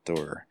payment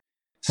or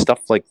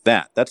stuff like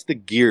that, that's the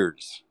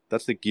gears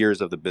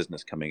of the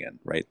business coming in,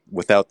 right?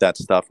 Without that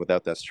stuff,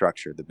 without that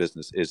structure, the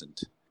business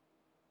isn't.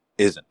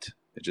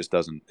 It just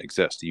doesn't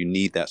exist. You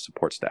need that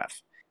support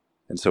staff.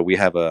 And so we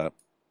have a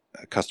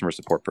customer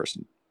support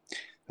person,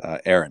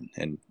 Erin,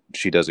 and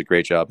she does a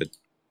great job at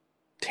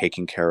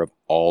taking care of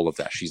all of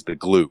that. She's the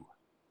glue,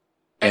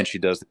 and she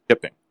does the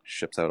shipping,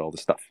 ships out all the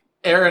stuff.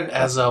 Aaron,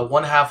 as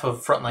one half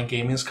of Frontline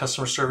Gaming's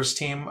customer service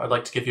team, I'd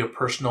like to give you a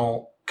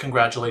personal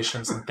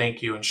congratulations and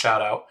thank you and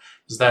shout out,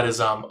 because that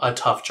is a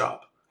tough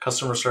job.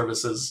 Customer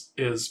service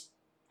is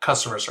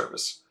customer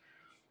service.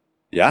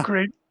 Yeah.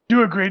 Great.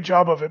 Do a great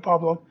job of it,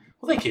 Pablo.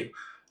 Well, thank you.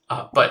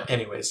 But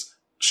anyways,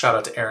 shout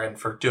out to Aaron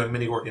for doing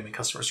Mini Wargaming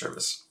customer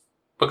service.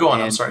 But go on,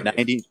 And I'm sorry.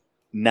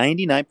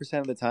 99%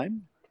 of the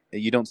time,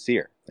 you don't see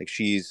her. Like,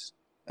 she's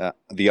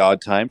the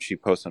odd time she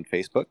posts on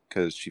Facebook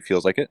because she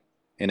feels like it.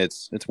 And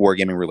it's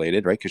wargaming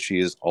related, right? Because she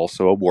is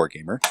also a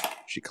wargamer.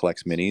 She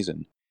collects minis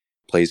and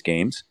plays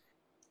games.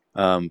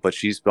 But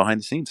she's behind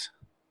the scenes,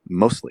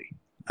 mostly.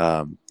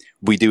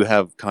 We do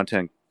have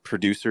content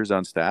producers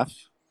on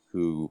staff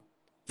who,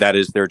 that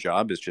is their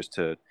job, is just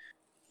to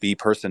be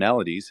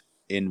personalities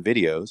in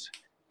videos.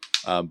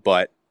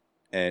 But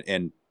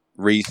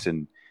Reese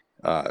and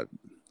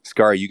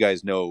Scar, you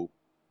guys know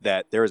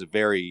that there is a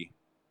very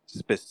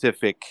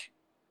specific,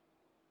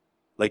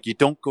 like, you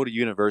don't go to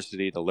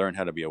university to learn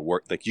how to be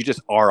like, you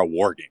just are a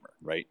war gamer,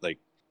 right? Like,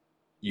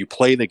 you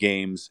play the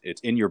games,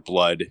 it's in your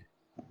blood,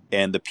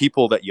 and the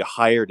people that you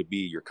hire to be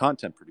your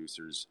content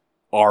producers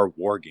are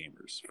war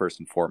gamers first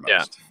and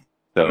foremost.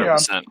 Yeah.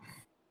 So,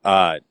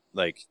 100%.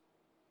 like,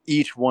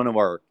 each one of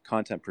our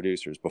content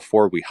producers,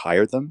 before we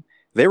hired them,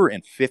 they were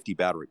in 50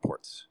 battle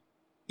reports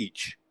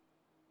each.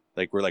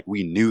 Like,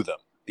 we knew them.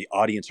 The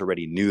audience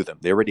already knew them.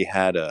 They already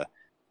had a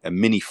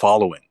mini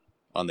following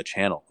on the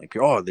channel. Like,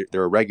 oh,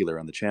 they're a regular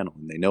on the channel,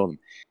 and they know them,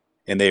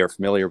 and they are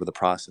familiar with the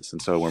process.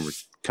 And so when we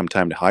come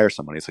time to hire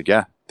somebody, it's like,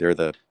 yeah, they're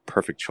the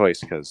perfect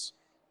choice because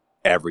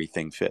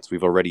everything fits.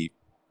 We've already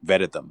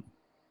vetted them.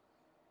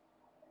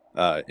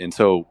 And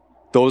so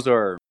those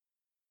are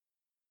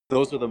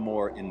the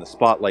more in the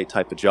spotlight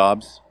type of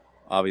jobs,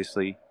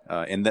 obviously.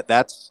 And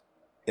that's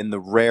in the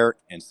rare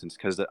instance,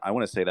 because I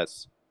want to say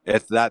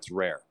that's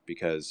rare,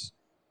 because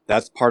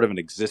that's part of an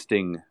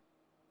existing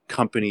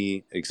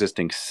company,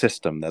 existing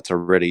system that's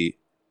already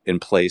in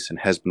place and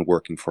has been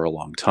working for a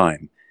long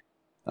time.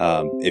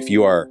 If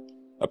you are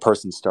a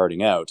person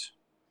starting out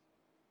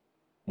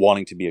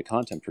wanting to be a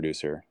content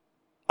producer,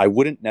 I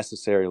wouldn't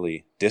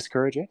necessarily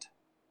discourage it.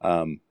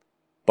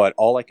 But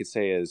all I could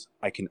say is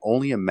I can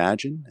only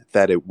imagine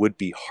that it would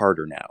be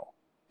harder now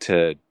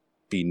to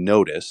be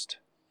noticed,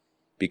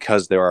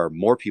 because there are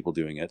more people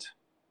doing it,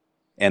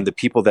 and the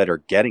people that are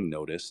getting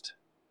noticed,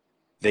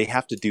 they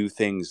have to do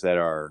things that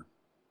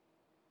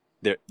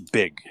they're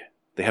big.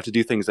 They have to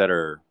do things that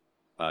are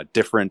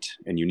different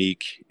and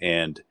unique,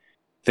 and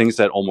things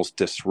that almost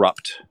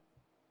disrupt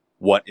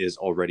what is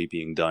already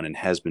being done and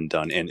has been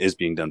done and is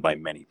being done by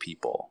many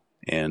people.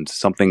 And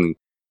something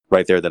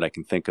right there that I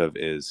can think of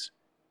is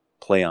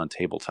Play on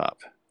Tabletop,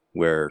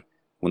 where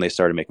when they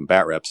started making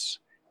bat reps,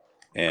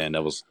 and I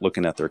was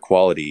looking at their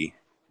quality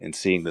and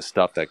seeing the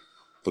stuff that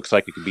looks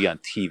like it could be on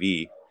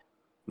TV,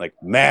 like,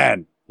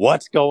 man,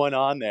 what's going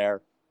on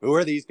there? Who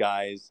are these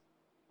guys?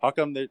 How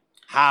come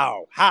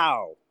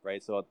how?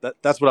 Right? So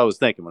that's what I was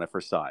thinking when I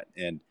first saw it.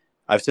 And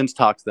I've since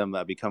talked to them.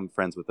 I've become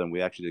friends with them.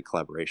 We actually did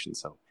collaboration.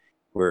 So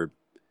we're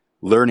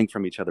learning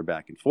from each other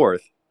back and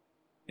forth.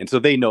 And so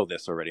they know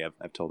this already.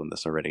 I've told them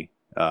this already.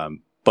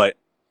 But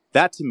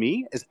that to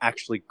me is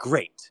actually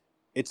great.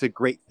 It's a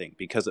great thing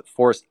because it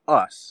forced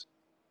us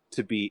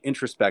to be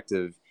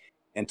introspective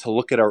and to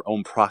look at our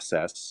own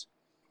process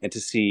and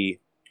to see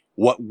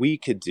what we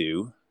could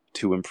do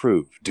to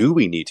improve. Do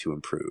we need to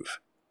improve?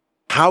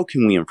 How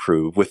can we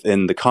improve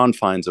within the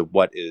confines of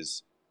what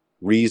is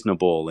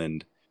reasonable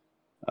and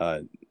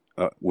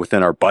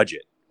within our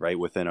budget, right?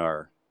 Within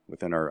our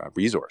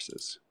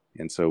resources.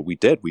 And so we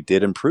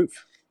did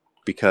improve,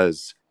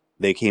 because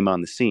they came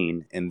on the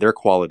scene and their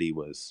quality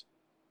was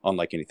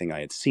unlike anything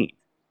I had seen.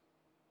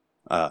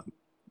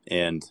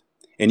 And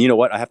you know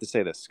what? I have to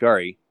say this,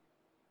 Scary,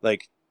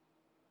 like,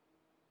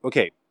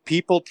 okay,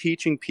 people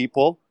teaching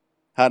people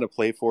how to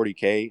play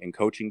 40K and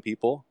coaching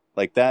people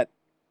like that,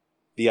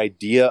 the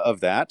idea of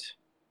that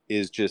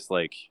is just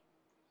like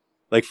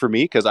for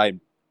me, because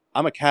I'm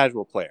a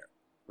casual player,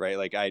 right?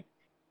 Like,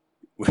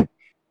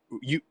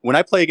 when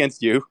I play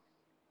against you,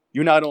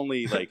 you not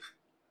only like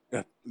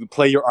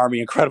play your army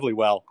incredibly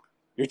well,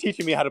 you're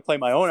teaching me how to play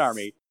my own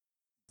army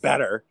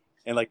better.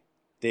 And like,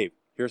 Dave,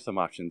 here's some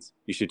options.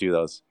 You should do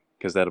those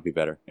because that'll be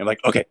better. And I'm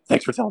like, okay,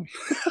 thanks for telling me.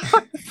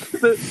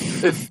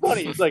 It's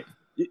funny. It's like,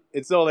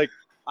 it's so like,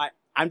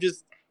 I'm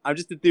just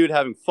a dude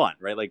having fun,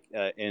 right? Like,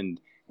 and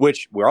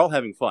which we're all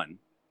having fun,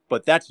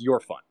 but that's your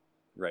fun,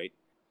 right?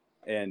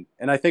 And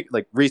I think,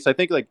 like, Reese, I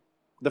think like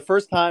the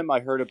first time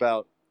I heard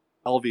about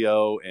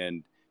LVO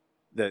and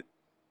that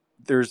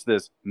there's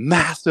this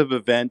massive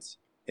event,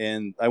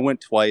 and I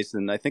went twice,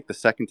 and I think the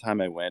second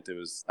time I went, it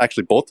was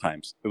actually both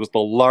times. It was the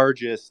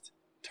largest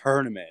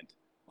tournament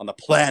on the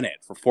planet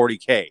for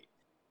 40K.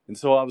 And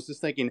so I was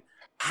just thinking,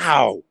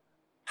 how?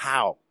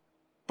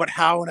 But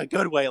how in a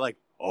good way? Like,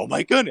 oh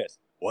my goodness,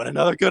 what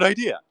another good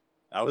idea.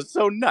 That was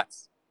so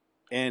nuts.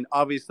 And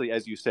obviously,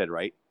 as you said,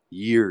 right,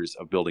 years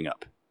of building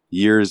up,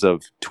 years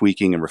of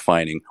tweaking and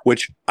refining,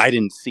 which I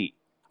didn't see.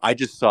 I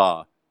just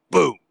saw,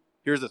 boom,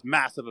 here's this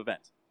massive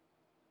event.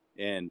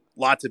 And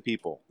lots of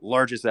people,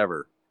 largest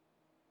ever.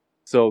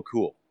 So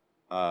cool.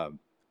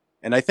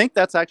 And I think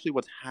that's actually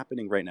what's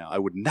happening right now. I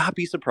would not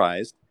be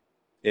surprised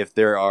if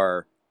there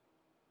are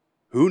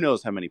who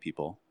knows how many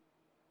people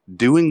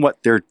doing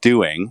what they're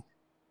doing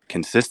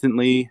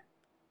consistently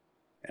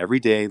every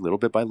day, little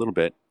bit by little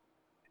bit.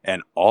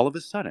 And all of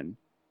a sudden,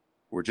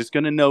 we're just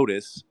going to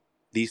notice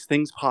these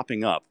things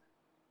popping up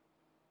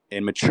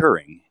and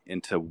maturing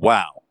into,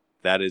 wow,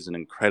 that is an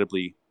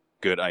incredibly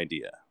good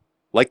idea.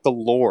 Like the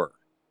lore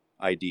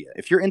idea.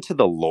 If you're into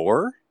the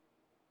lore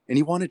and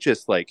you want to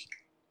just like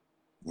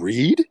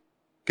read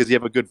because you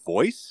have a good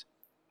voice,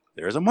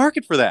 there's a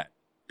market for that.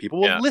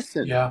 People will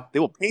listen. Yeah. They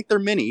will paint their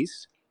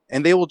minis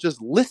and they will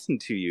just listen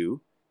to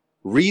you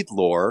read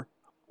lore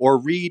or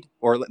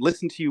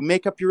listen to you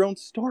make up your own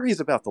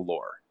stories about the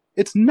lore.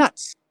 It's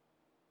nuts.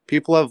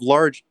 People have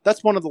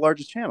that's one of the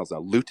largest channels now.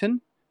 Luton,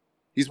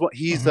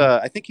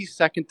 I think he's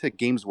second to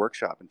Games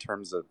Workshop in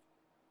terms of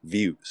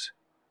views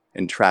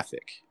and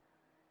traffic.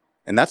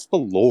 And that's the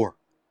lore.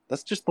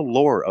 That's just the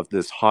lore of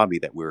this hobby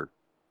that we're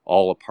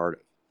all a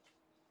part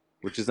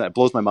of, that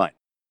blows my mind.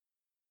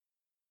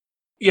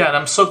 Yeah, and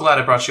I'm so glad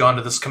I brought you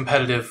onto this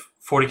competitive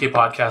 40K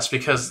podcast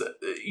because,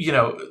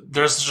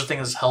 there's such a thing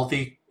as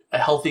a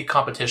healthy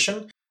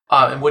competition.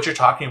 And what you're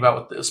talking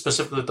about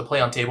specifically with the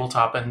play on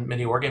tabletop and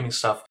mini wargaming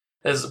stuff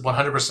is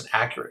 100%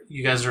 accurate.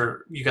 You guys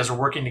are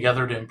working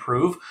together to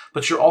improve,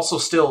 but you're also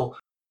still,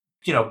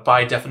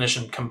 by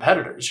definition,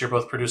 competitors. You're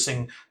both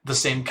producing the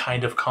same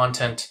kind of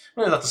content.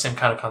 Well, not the same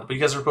kind of content, but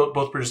you guys are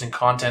both producing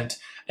content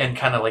and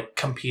kind of like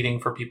competing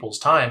for people's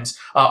times.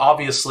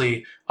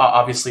 Obviously,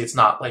 it's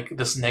not like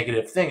this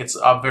negative thing. It's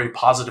a very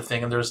positive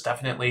thing, and there's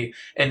definitely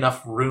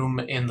enough room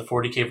in the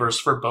 40K verse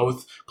for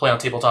both play on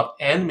tabletop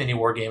and mini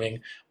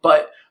wargaming.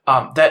 But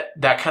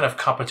that kind of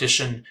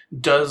competition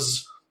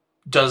does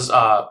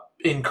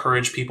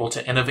encourage people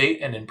to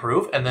innovate and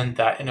improve, and then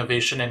that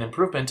innovation and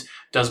improvement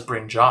does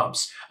bring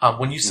jobs.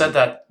 When you said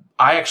that,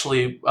 I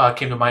actually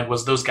came to mind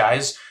was those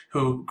guys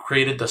who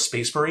created the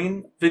Space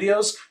Marine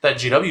videos that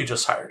GW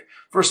just hired.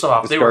 First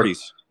off,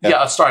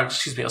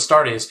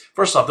 Astartes.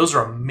 First off, those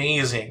are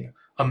amazing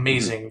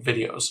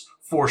videos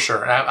for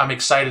sure. And I'm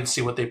excited to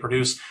see what they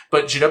produce.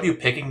 But GW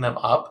picking them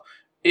up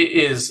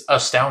is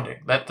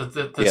astounding.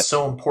 That's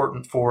so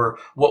important for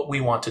what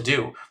we want to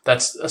do.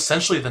 That's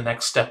essentially the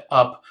next step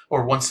up,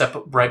 or one step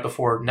right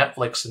before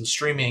Netflix and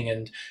streaming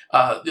and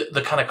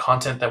the kind of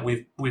content that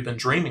we've been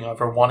dreaming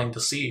of or wanting to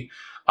see.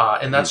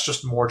 And that's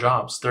just more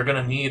jobs. They're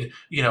going to need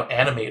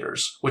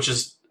animators, which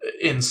is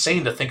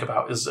insane to think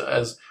about as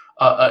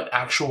an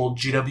actual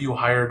GW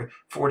hired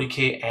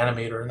 40K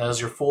animator, and that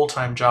is your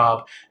full-time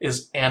job,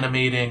 is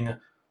animating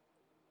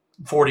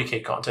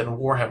 40K content and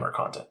Warhammer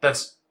content.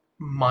 That's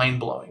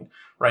mind-blowing,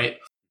 right?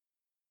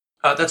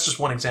 That's just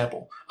one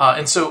example.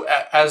 And so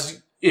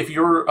if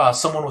you're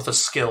someone with a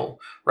skill,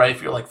 right?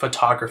 If you're like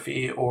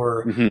photography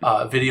or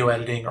video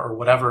editing or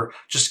whatever,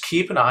 just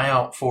keep an eye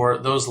out for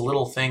those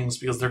little things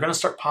because they're going to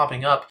start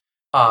popping up.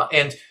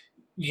 And,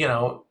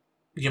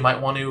 you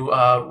might want to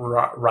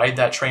ride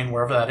that train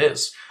wherever that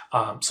is.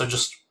 So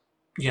just,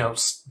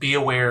 be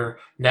aware,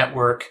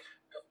 network,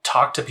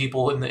 talk to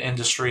people in the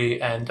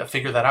industry and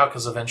figure that out,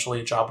 because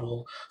eventually a job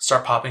will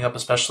start popping up,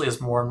 especially as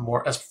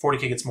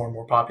 40K gets more and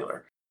more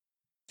popular.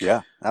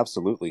 Yeah,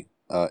 absolutely.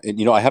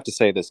 And, I have to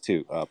say this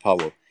too,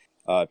 Pablo,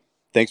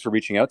 thanks for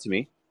reaching out to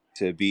me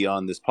to be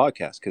on this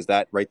podcast, because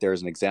that right there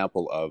is an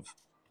example of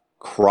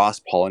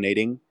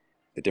cross-pollinating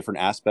the different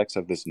aspects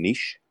of this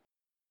niche.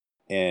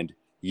 And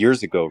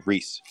years ago,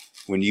 Reese,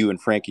 when you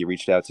and Frankie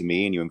reached out to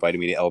me and you invited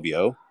me to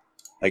LVO,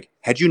 like,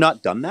 had you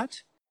not done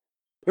that,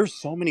 there's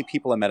so many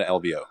people I met at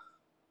LVO,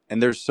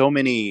 and there's so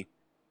many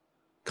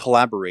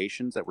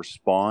collaborations that were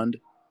spawned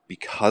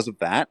because of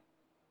that.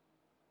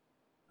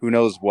 Who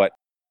knows what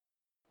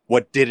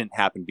didn't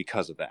happen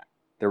because of that?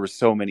 There were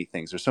so many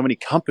things. There's so many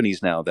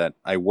companies now that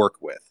I work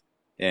with,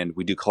 and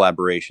we do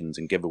collaborations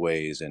and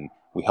giveaways, and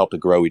we help to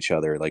grow each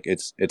other. Like,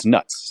 it's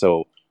nuts.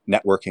 So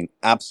networking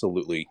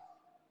absolutely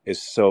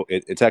is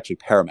it's actually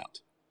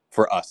paramount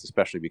for us,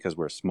 especially because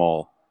we're a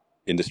small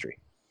industry.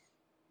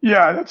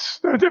 Yeah,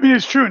 it's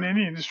true in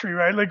any industry,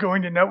 right? Like,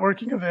 going to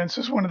networking events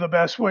is one of the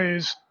best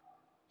ways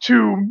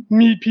to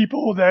meet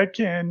people that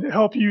can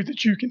help you,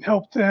 that you can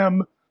help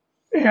them.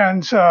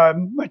 And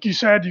like you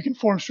said, you can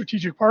form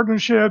strategic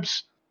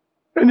partnerships.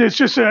 And it's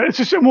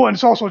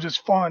also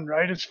just fun,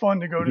 right? It's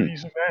fun to go to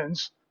these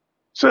events.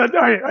 So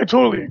I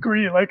totally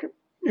agree. Like,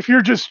 if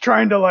you're just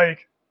trying to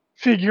like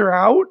figure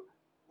out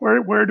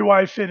where do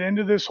I fit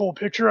into this whole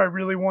picture, I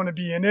really want to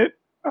be in it.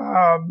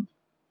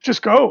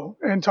 Just go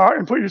and talk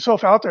and put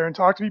yourself out there and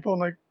talk to people.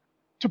 And like,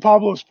 to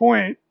Pablo's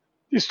point,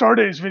 these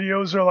Astartes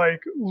videos are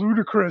like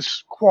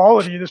ludicrous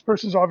quality. This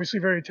person's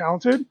obviously very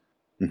talented,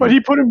 but he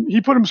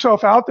put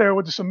himself out there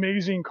with this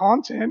amazing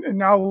content, and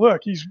now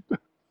look, he's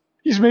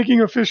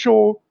making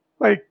official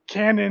like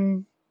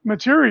canon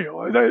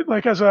material.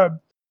 Like,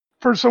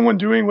 for someone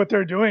doing what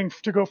they're doing,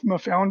 to go from a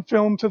found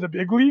film to the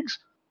big leagues,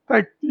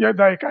 like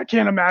I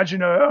can't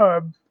imagine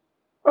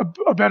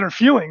a better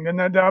feeling than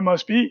that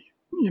must be,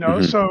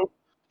 Mhm. So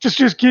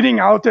just getting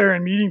out there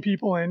and meeting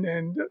people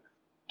and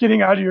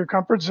getting out of your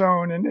comfort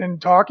zone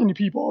and talking to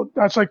people,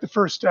 that's like the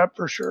first step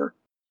for sure.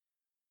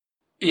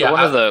 Yeah,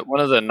 Yeah, one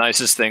of the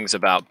nicest things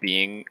about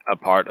being a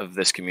part of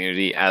this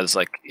community, as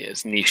like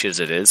as niche as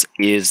it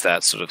is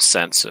that sort of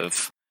sense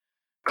of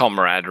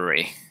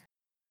camaraderie.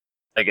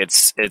 Like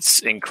it's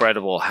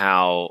incredible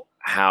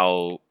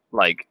how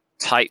like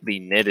tightly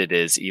knit it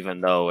is, even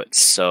though it's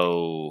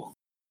so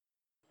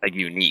like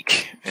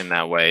unique in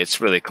that way. It's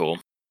really cool.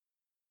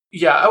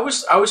 yeah. I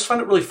always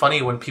find it really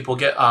funny when people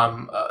get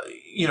a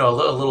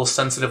little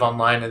sensitive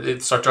online and they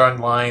start drawing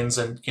lines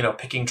and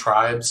picking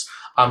tribes.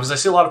 Because I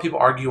see a lot of people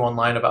argue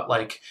online about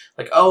like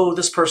oh,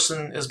 this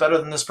person is better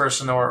than this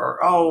person,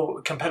 or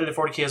oh, competitive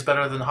 40K is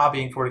better than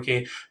hobbying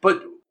 40K.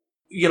 But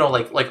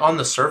like on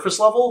the surface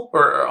level,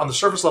 or on the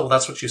surface level,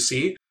 that's what you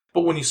see.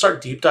 But when you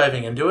start deep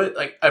diving into it,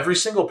 like every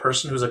single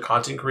person who's a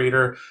content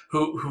creator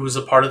who's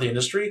a part of the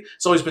industry,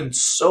 it's always been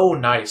so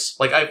nice.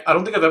 Like I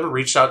don't think I've ever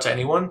reached out to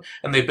anyone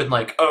and they've been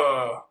like,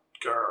 oh,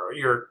 girl,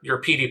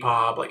 you're PD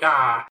Pop, like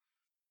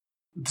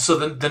So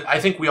then I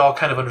think we all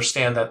kind of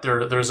understand that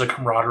there's a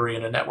camaraderie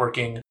and a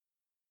networking.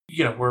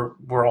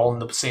 We're all in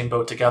the same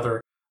boat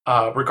together,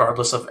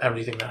 regardless of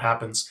everything that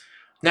happens.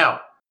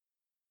 Now,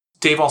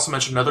 Dave also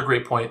mentioned another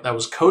great point, that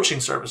was coaching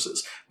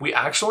services. We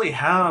actually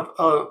have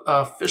a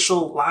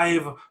official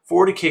live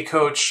 40K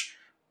coach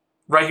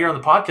right here on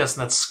the podcast,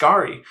 and that's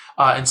Scary.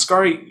 And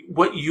Scary,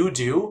 what you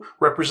do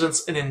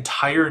represents an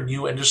entire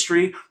new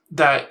industry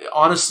that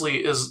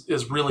honestly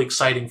is really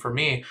exciting for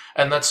me,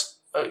 and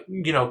that's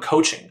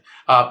coaching.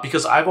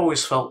 Because I've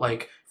always felt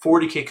like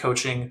 40K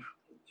coaching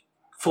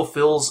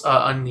fulfills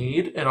a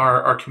need in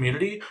our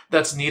community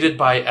that's needed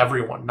by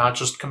everyone, not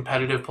just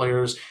competitive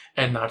players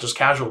and not just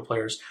casual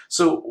players.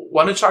 So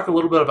why don't you talk a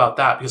little bit about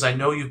that? Because I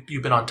know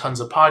you've been on tons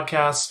of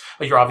podcasts.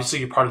 You're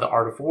part of the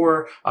Art of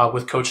War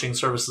with coaching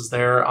services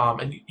there.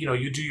 And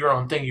you do your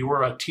own thing. You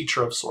were a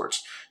teacher of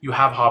sorts. You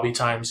have hobby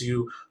times.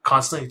 You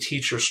constantly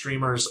teach your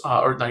streamers,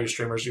 or not your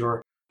streamers,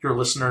 your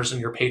listeners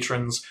and your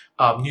patrons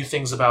new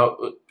things about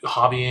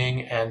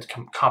hobbying and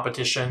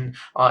competition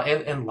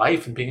and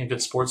life and being a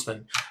good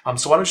sportsman.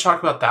 So why don't you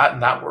talk about that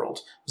in that world?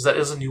 Because that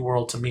is a new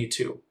world to me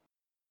too.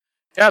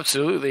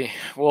 Absolutely.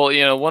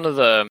 Well, one of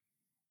the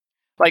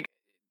like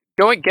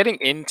getting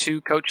into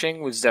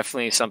coaching was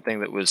definitely something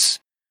that was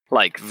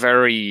like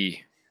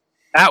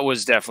that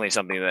was definitely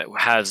something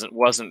that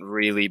wasn't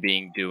really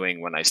being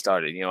doing when I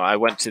started. I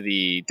went to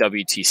the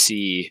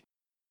WTC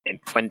in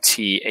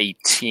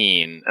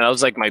 2018, and that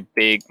was like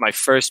my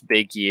first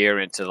big year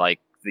into like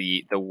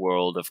the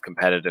world of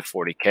competitive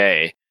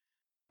 40K.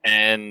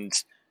 And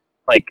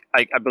like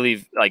I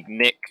believe like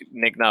Nick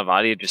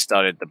Navati just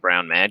started the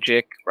Brown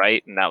Magic,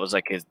 right? And that was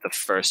like the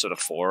first sort of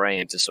foray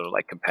into sort of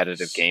like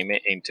competitive gaming,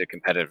 into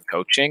competitive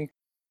coaching.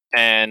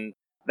 And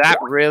that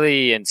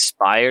really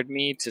inspired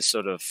me to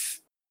sort of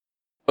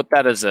put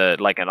that as an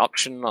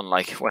option on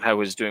like when I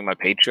was doing my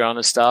Patreon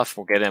and stuff,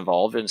 or get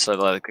involved in sort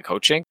of like the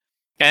coaching.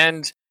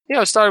 And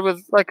I started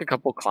with like a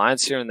couple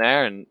clients here and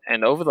there,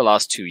 and over the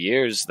last 2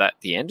 years, that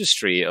the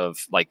industry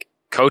of like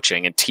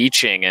coaching and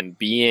teaching and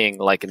being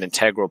like an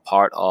integral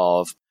part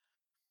of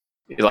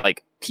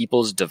like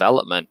people's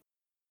development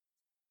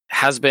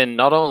has been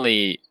not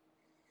only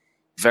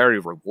very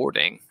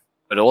rewarding,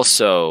 but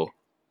also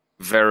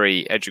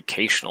very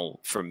educational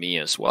for me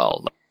as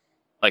well.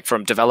 Like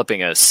from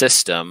developing a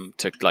system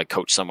to like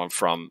coach someone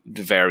from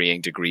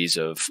varying degrees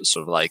of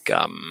sort of like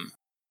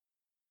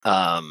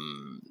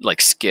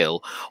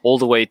skill, all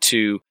the way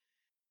to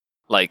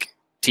like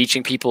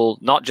teaching people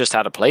not just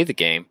how to play the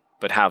game,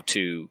 but how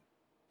to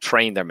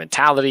train their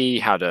mentality,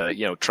 how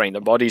to train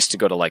their bodies to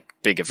go to like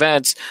big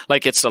events.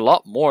 Like it's a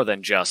lot more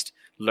than just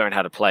learn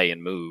how to play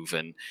and move,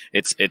 and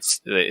it's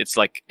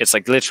like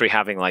literally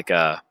having like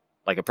a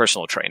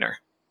personal trainer,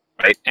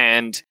 right?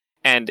 And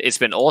it's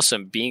been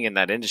awesome being in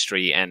that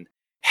industry and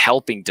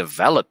helping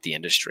develop the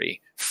industry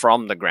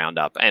from the ground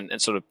up,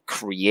 and sort of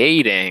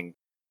creating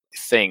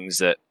things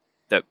that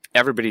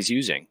everybody's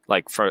using,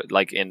 like for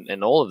like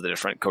in all of the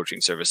different coaching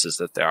services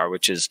that there are,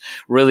 which is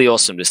really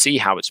awesome to see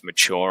how it's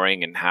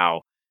maturing and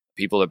how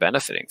people are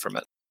benefiting from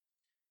it.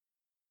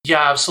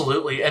 Yeah,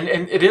 absolutely. And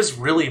it is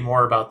really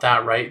more about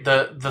that, right?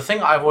 The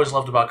thing I've always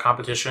loved about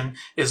competition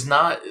is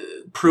not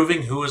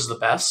proving who is the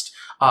best.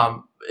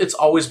 It's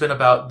always been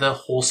about the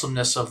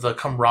wholesomeness of the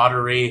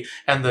camaraderie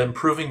and the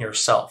improving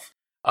yourself.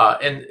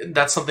 And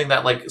that's something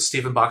that like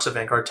Stephen Box of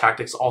Vanguard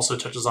Tactics also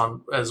touches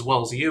on, as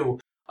well as you,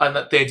 and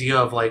that the idea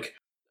of like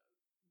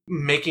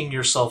making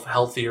yourself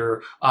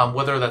healthier,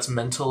 whether that's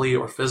mentally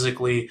or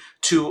physically,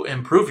 to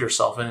improve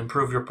yourself and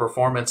improve your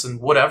performance in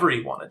whatever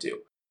you want to do.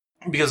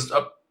 Because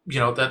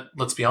that,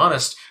 let's be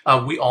honest,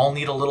 we all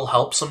need a little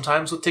help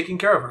sometimes with taking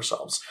care of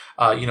ourselves.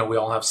 We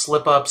all have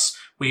slip ups.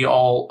 We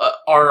all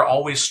are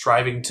always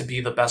striving to be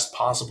the best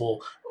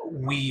possible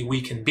we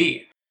can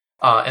be.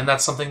 And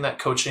that's something that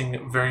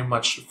coaching very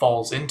much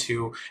falls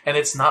into. And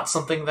it's not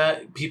something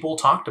that people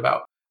talked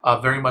about.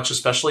 very much,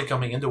 especially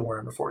coming into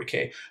Warhammer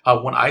 40K.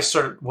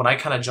 When I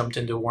kind of jumped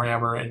into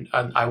Warhammer and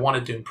I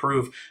wanted to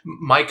improve,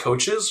 my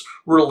coaches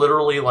were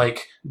literally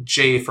like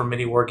Jay from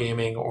Mini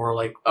Wargaming or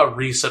like a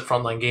Reese at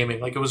Frontline Gaming.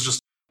 Like it was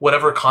just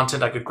whatever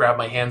content I could grab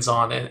my hands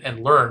on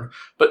and learn.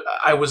 But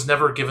I was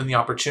never given the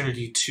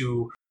opportunity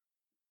to,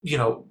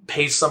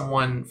 pay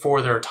someone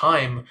for their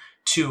time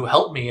to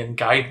help me and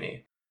guide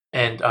me.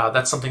 And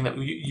that's something that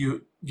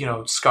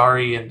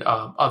Scary and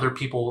other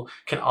people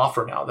can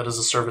offer now. That is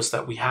a service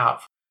that we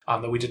have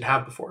that we didn't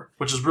have before,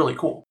 which is really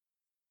cool.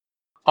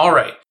 All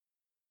right.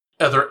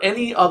 Are there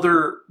any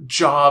other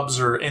jobs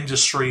or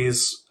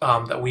industries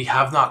that we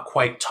have not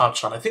quite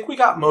touched on? I think we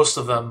got most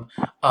of them,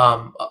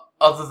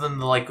 other than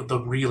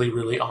the really,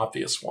 really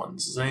obvious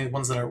ones. Is there any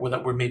ones that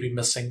we're maybe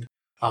missing?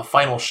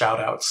 Final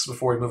shout-outs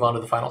before we move on to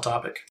the final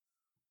topic.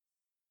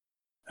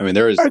 I mean,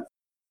 there is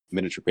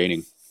miniature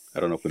painting.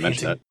 I don't know if we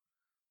mentioned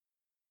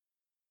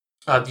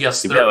that.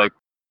 Yes, there are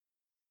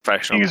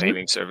professional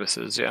painting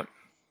services. Yeah.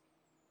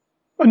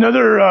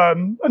 Another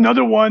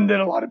one that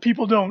a lot of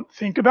people don't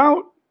think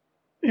about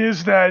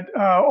is that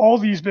all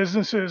these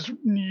businesses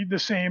need the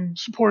same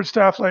support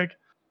staff. Like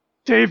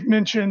Dave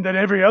mentioned, that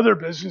every other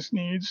business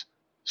needs.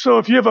 So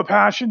if you have a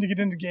passion to get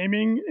into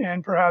gaming,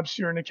 and perhaps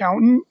you're an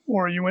accountant,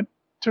 or you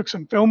took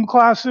some film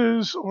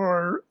classes,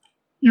 or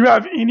you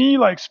have any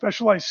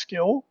specialized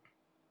skill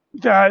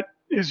that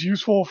is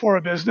useful for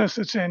a business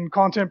that's in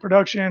content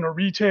production or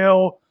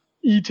retail,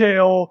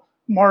 e-tail,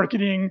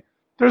 marketing,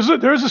 there's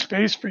a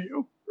space for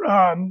you,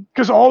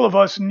 because all of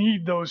us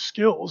need those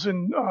skills,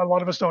 and a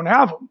lot of us don't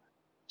have them.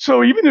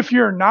 So even if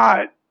you're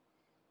not,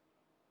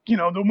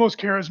 the most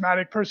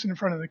charismatic person in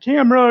front of the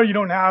camera, you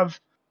don't have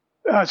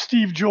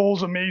Steve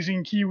Joel's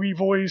amazing Kiwi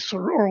voice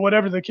or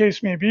whatever the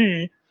case may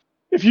be,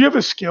 if you have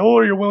a skill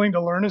or you're willing to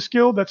learn a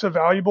skill that's a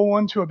valuable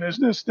one to a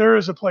business, there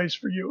is a place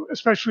for you,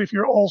 especially if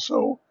you're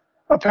also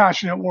a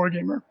passionate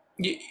wargamer.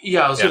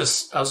 Yeah, I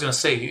was gonna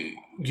say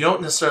you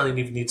don't necessarily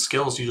even need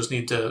skills. You just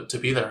need to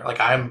be there. Like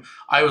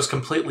I was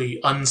completely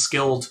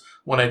unskilled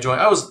when I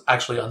joined. I was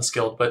actually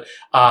unskilled, but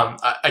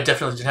I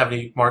definitely didn't have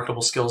any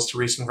marketable skills to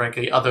Reese and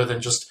Frankie other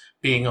than just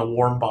being a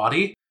warm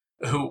body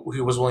who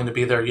was willing to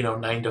be there,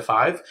 9 to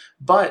 5.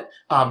 But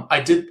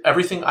I did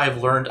everything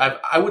I've learned.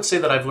 I would say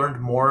that I've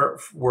learned more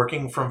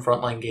working with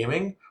Frontline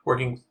Gaming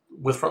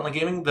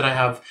than I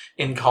have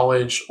in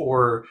college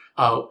or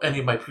any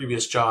of my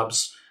previous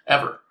jobs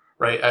ever.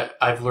 Right?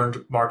 I've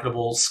learned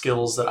marketable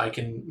skills that I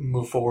can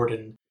move forward,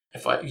 and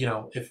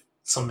if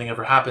something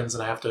ever happens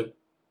and I have to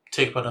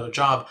take up another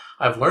job,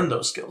 I've learned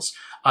those skills.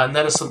 And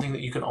that is something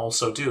that you can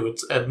also do.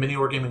 Mini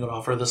Wargaming would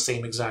offer the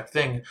same exact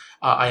thing,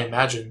 I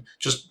imagine,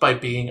 just by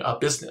being a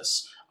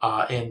business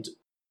and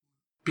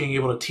being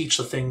able to teach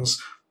the things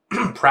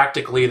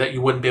practically that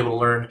you wouldn't be able to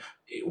learn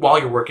while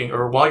you're working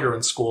or while you're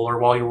in school or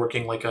while you're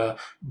working like a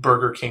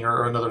Burger King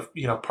or another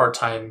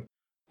part-time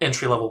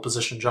entry-level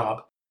position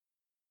job.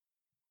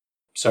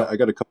 So I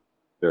got a couple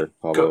there,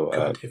 Pablo.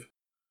 Go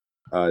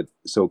ahead,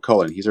 so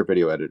Cullen, he's our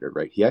video editor,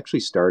 right? He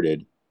actually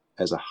started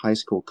as a high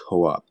school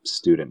co-op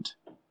student,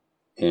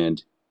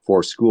 and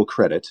for school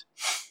credit,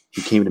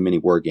 he came to Mini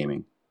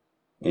Wargaming,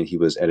 and he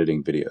was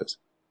editing videos.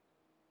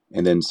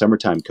 And then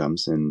summertime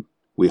comes, and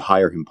we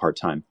hire him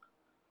part-time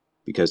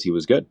because he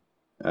was good.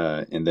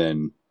 And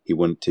then he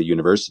went to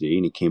university,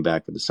 and he came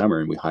back for the summer,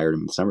 and we hired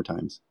him in summer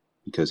times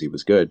because he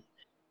was good.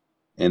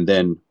 And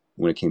then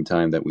when it came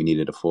time that we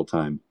needed a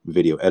full-time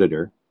video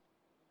editor,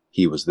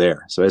 he was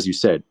there. So as you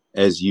said,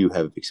 as you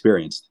have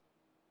experienced,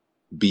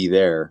 be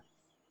there,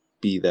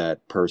 be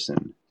that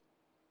person.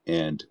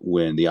 And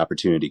when the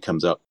opportunity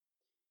comes up,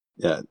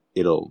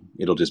 it'll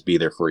just be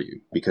there for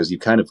you because you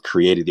kind of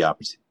created the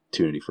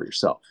opportunity for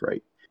yourself,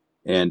 right?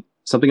 And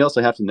something else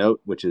I have to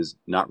note, which is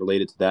not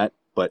related to that,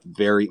 but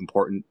very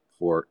important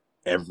for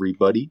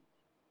everybody,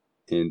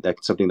 and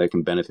that's something that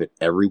can benefit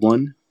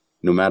everyone,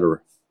 no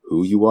matter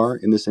who you are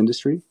in this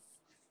industry,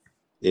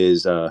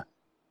 is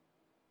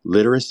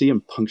literacy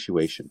and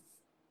punctuation.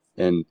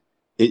 And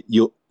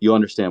you'll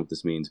understand what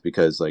this means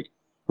because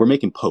we're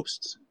making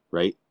posts,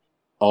 right?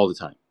 All the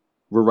time.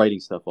 We're writing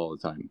stuff all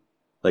the time,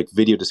 like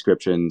video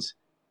descriptions,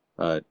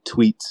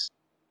 tweets,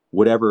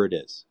 whatever it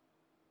is.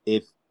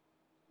 If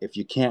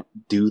you can't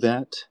do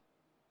that,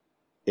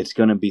 it's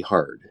going to be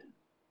hard.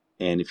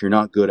 And if you're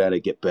not good at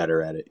it, get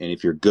better at it. And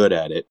if you're good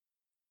at it,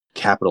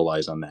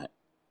 capitalize on that,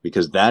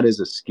 because that is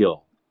a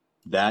skill.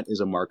 That is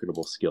a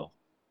marketable skill.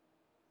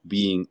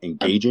 Being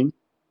engaging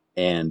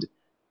and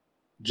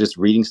just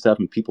reading stuff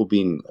and people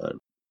being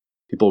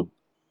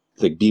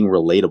being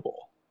relatable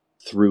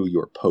through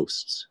your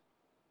posts.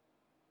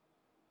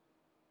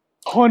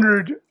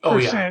 100%. Oh,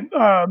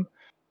 yeah.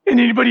 And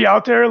anybody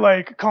out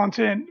there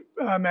content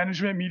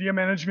management, media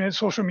management,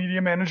 social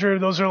media manager,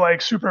 those are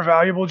super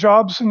valuable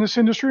jobs in this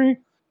industry.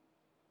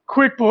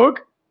 QuickBook,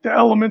 the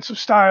Elements of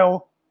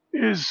Style,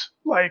 is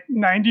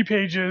 90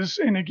 pages,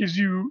 and it gives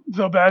you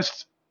the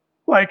best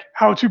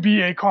how to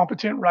be a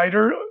competent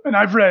writer. And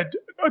I've read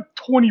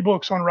 20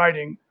 books on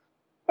writing.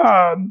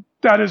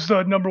 That is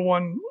the number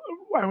one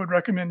I would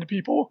recommend to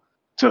people.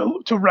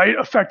 to write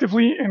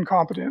effectively and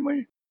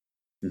competently.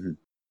 Mm-hmm.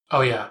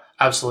 Oh yeah,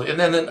 absolutely. And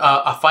then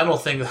a final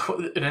thing,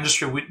 an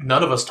industry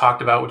none of us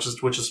talked about, which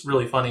is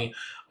really funny.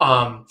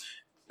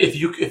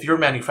 If you're a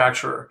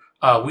manufacturer,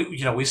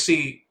 we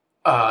see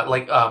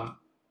Hammerhead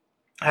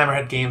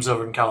Games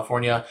over in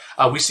California.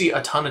 We see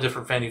a ton of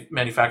different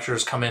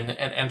manufacturers come in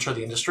and enter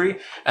the industry,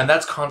 and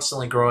that's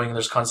constantly growing, and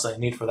there's constantly a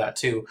need for that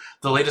too.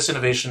 The latest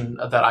innovation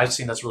that I've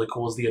seen that's really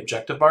cool is the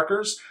objective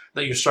markers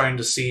that you're starting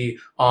to see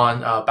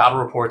on battle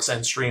reports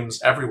and streams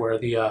everywhere.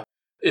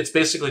 It's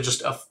basically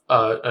just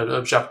an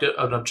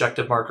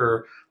objective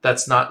marker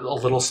that's not a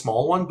little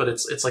small one, but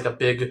it's like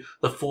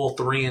the full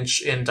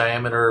 3-inch in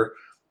diameter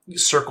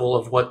circle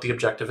of what the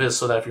objective is,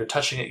 so that if you're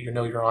touching it, you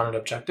know you're on an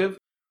objective.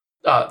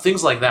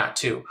 Things like that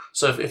too.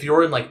 So if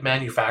you're in like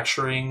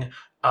manufacturing,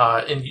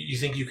 and you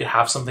think you could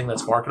have something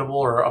that's marketable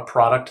or a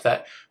product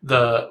that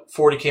the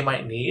 40K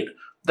might need,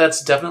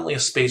 that's definitely a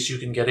space you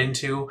can get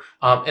into.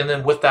 And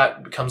then with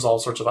that becomes all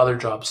sorts of other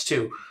jobs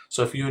too.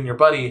 So if you and your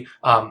buddy,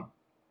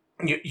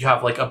 you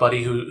have like a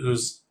buddy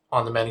who's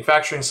on the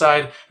manufacturing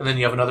side, and then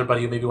you have another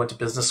buddy who maybe went to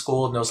business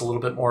school and knows a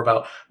little bit more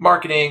about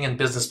marketing and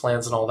business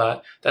plans and all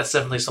that. That's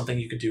definitely something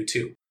you could do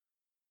too.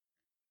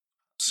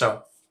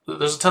 So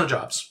there's a ton of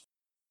jobs.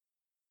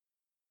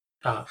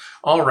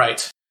 All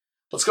right.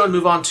 Let's go and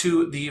move on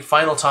to the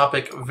final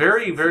topic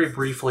very, very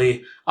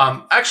briefly.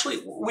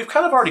 Actually, we've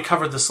kind of already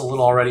covered this a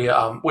little already,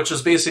 which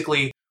is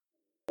basically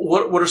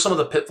what are some of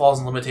the pitfalls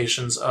and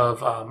limitations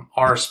of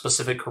our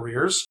specific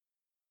careers?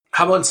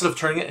 How about instead of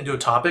turning it into a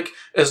topic,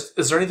 is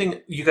there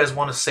anything you guys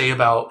want to say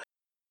about,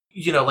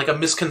 like a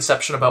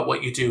misconception about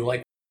what you do?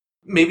 Like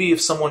maybe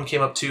if someone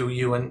came up to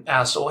you and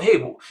asked, oh,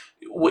 hey,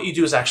 what you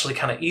do is actually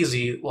kind of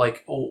easy.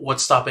 Like,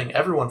 what's stopping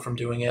everyone from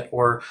doing it?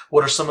 Or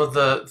what are some of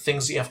the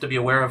things you have to be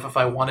aware of if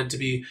I wanted to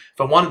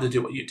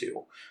do what you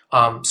do?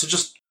 So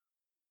just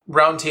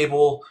round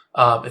table,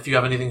 if you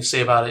have anything to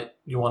say about it,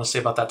 you want to say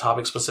about that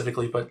topic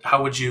specifically, but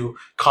how would you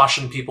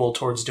caution people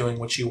towards doing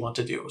what you want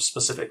to do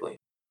specifically?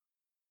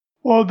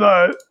 Well,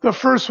 the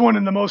first one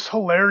and the most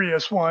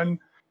hilarious one,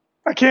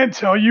 I can't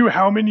tell you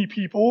how many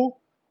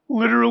people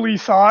literally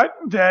thought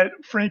that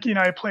Frankie and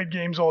I played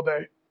games all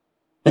day.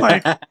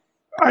 Like,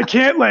 I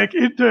can't, like,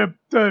 the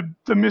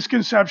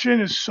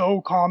misconception is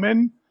so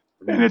common,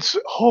 and it's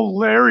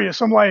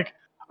hilarious. I'm like,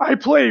 I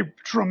play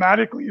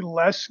dramatically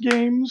less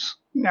games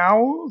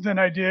now than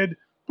I did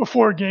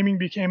before gaming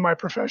became my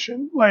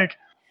profession. Like,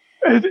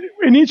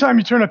 anytime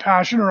you turn a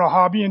passion or a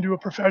hobby into a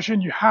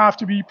profession, you have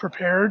to be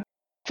prepared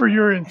for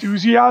your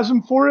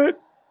enthusiasm for it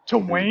to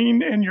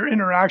wane and your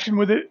interaction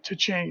with it to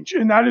change.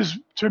 And that is,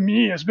 to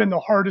me, has been the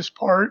hardest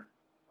part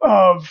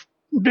of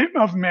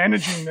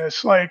managing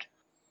this. Like,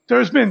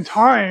 there's been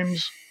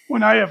times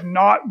when I have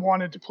not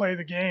wanted to play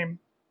the game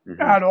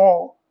at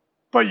all,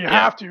 but you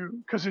have to,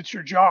 because it's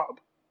your job.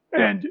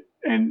 And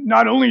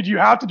not only do you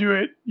have to do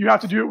it, you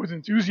have to do it with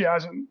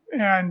enthusiasm.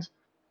 And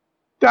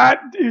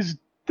that is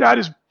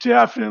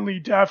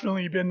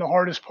definitely been the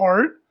hardest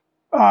part.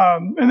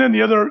 And then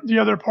the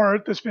other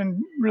part that's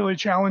been really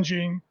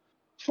challenging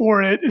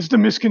for it is the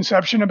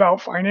misconception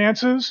about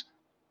finances.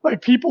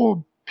 Like,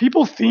 people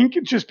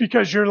think just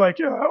because you're like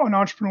an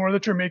entrepreneur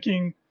that you're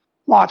making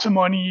lots of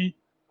money,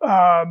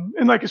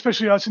 and like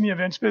especially us in the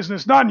events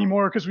business, not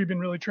anymore because we've been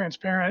really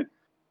transparent.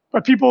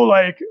 But people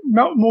like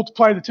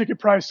multiply the ticket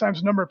price times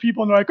the number of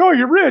people, and they're like, "Oh,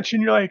 you're rich,"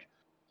 and you're like,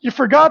 "You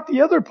forgot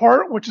the other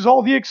part, which is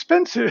all the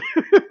expenses."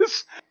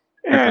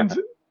 And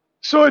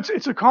so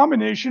it's a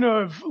combination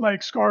of,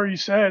 like Scary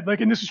said,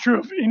 like, and this is true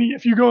of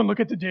if you go and look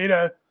at the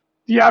data,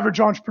 the average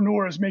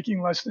entrepreneur is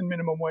making less than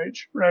minimum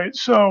wage, right?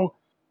 So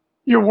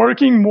you're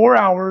working more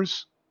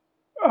hours.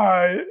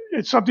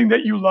 It's something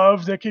that you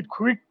love that could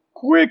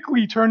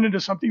quickly turn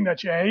into something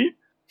that you hate.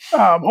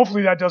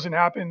 Hopefully that doesn't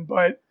happen,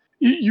 but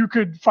you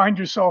could find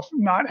yourself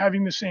not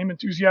having the same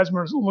enthusiasm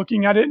or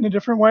looking at it in a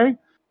different way.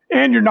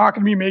 And you're not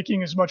going to be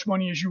making as much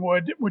money as you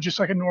would with just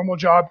like a normal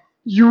job.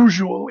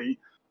 Usually,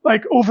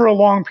 like, over a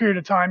long period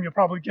of time, you'll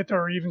probably get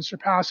there or even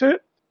surpass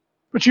it.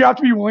 But you have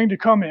to be willing to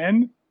come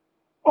in,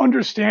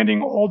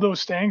 understanding all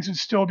those things and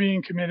still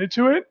being committed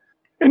to it.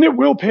 And it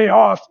will pay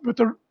off, but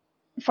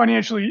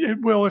financially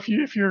it will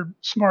if you're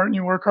smart and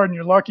you work hard and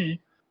you're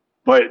lucky.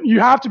 But you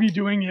have to be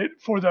doing it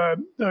for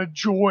the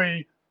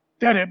joy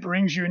that it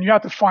brings you, and you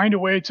have to find a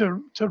way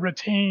to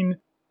retain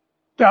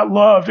that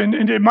love.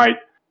 And it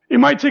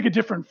might take a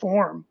different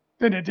form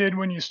than it did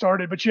when you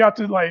started, but you have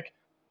to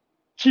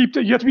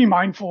you have to be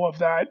mindful of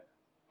that,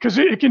 because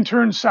it can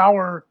turn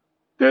sour.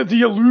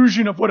 The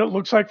illusion of what it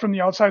looks like from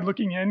the outside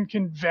looking in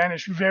can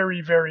vanish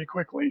very, very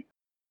quickly.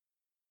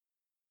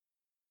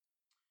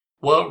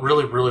 Well,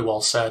 really, really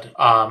well said.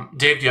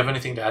 Dave, do you have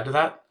anything to add to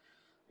that?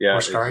 Yeah.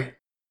 Or Scary?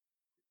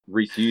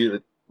 Reese,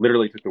 you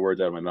literally took the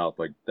words out of my mouth.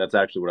 Like, that's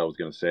actually what I was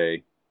going to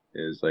say,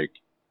 is like,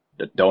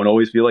 don't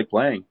always feel like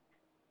playing.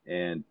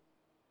 And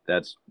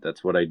that's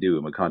what I do.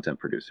 I'm a content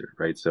producer,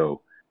 right?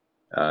 So,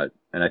 and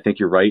I think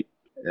you're right.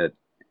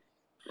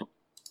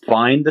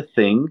 Find the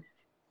thing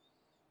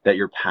that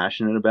you're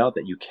passionate about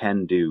that you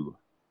can do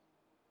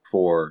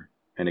for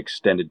an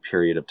extended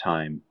period of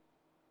time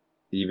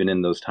even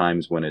in those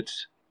times when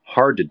it's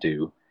hard to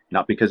do,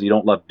 not because you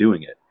don't love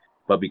doing it,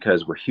 but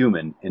because we're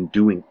human, and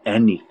doing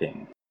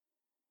anything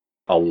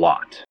a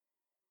lot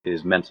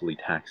is mentally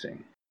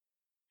taxing.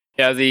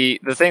 Yeah, the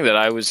thing that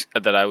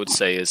I would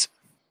say is,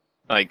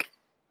 like,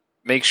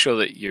 make sure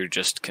that you're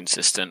just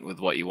consistent with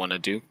what you want to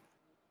do.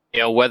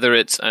 Whether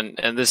it's and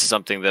this is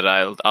something that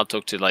I'll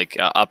talk to like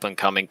up and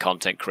coming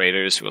content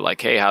creators who are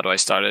like, hey, how do I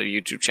start a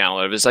YouTube channel?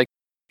 Or it's like,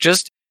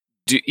 just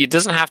do. It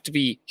doesn't have to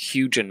be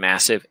huge and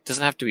massive. It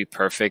doesn't have to be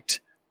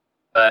perfect,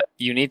 but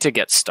you need to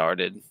get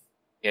started.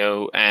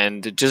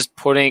 And just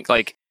put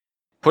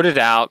it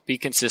out, be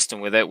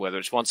consistent with it, whether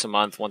it's once a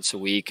month, once a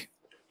week.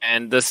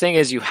 And the thing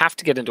is, you have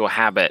to get into a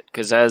habit,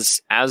 because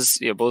as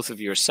both of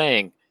you are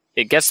saying,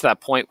 it gets to that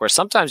point where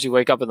sometimes you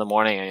wake up in the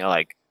morning and you're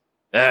like,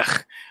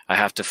 ugh, I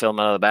have to film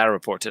another battle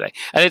report today.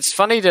 And it's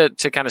funny to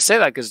kind of say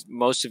that, because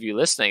most of you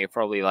listening are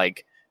probably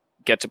like,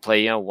 get to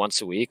play,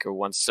 once a week or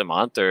once a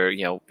month, or,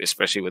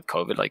 especially with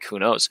COVID, like, who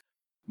knows?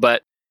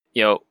 But,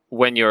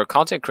 when you're a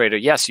content creator,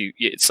 yes,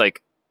 it's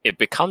like, it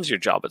becomes your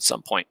job at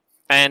some point.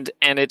 And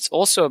it's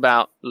also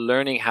about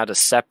learning how to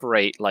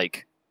separate,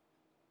 like,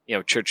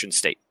 church and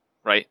state,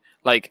 right?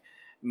 Like,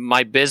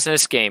 my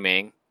business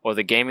gaming, or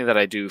the gaming that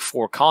I do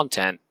for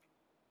content,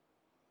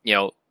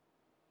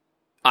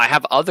 I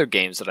have other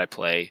games that I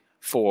play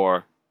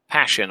for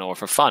passion or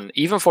for fun,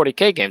 even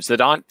 40K games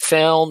that aren't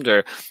filmed,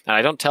 and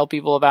I don't tell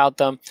people about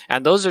them.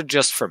 And those are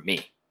just for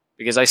me,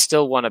 because I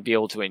still want to be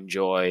able to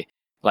enjoy,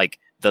 like,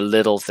 the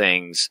little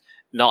things,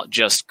 not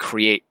just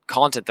create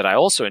content that I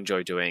also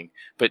enjoy doing,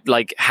 but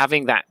like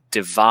having that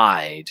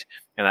divide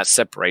and that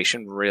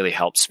separation really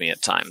helps me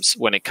at times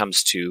when it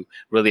comes to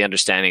really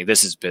understanding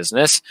this is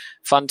business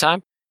fun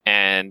time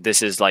and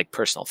this is like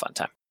personal fun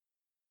time.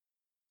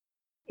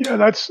 Yeah,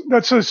 that's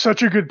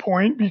such a good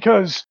point,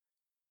 because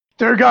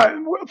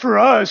for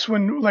us,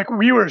 when like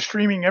we were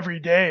streaming every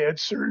day at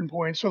certain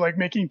points, so like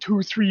making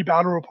 2-3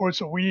 battle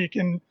reports a week,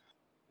 and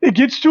it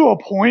gets to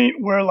a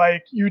point where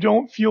like you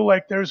don't feel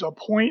like there's a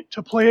point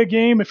to play a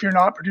game if you're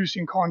not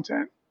producing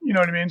content. You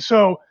know what I mean?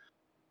 So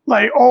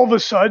like all of a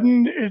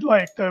sudden, it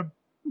like the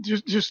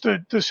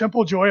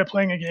simple joy of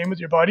playing a game with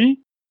your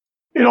buddy,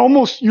 you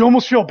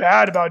almost feel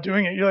bad about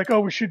doing it. You're like, oh,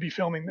 we should be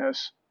filming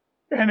this,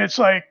 and it's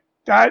like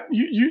that.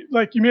 You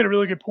made a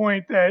really good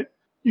point that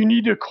you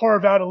need to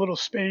carve out a little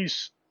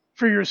space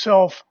for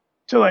yourself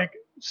to like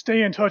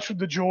stay in touch with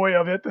the joy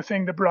of it, the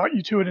thing that brought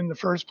you to it in the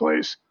first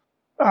place.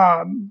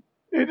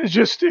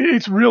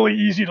 It's really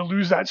easy to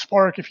lose that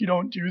spark if you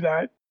don't do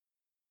that.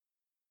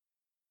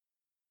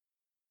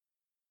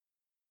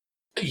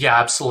 Yeah,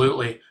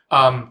 absolutely.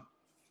 All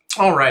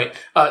right.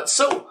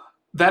 So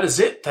that is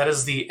it. That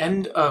is the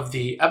end of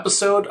the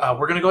episode.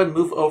 We're going to go ahead and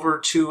move over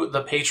to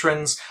the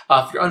patrons.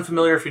 If you're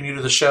unfamiliar, if you're new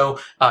to the show,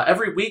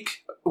 every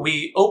week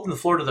we open the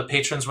floor to the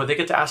patrons where they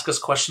get to ask us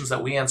questions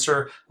that we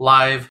answer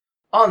live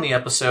on the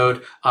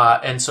episode.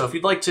 And so if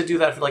you'd like to do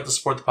that, if you'd like to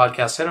support the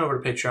podcast, head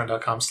over to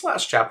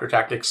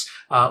patreon.com/chaptertactics.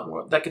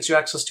 That gets you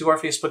access to our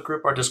Facebook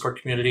group, our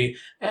Discord community,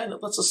 and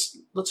it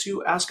lets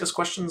you ask us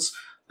questions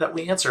that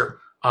we answer.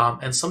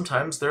 And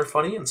sometimes they're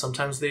funny and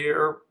sometimes they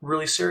are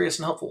really serious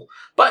and helpful.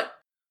 But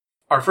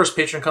our first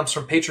patron comes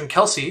from patron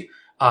Kelsey.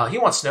 He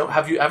wants to know,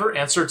 have you ever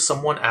answered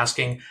someone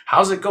asking,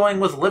 how's it going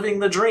with living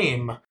the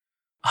dream?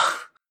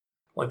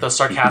 Like the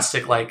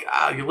sarcastic, like,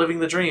 you're living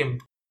the dream.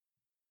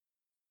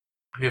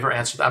 Have you ever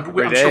answered that? I'm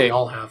sure we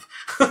all have.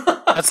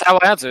 That's how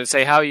I answer.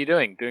 Say, how are you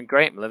doing? Doing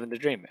great. I'm living the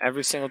dream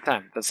every single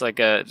time. That's like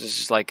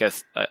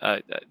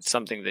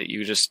something that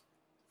you just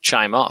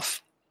chime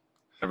off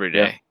every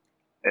day.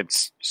 Yeah.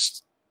 It's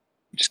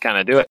just kind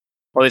of do it.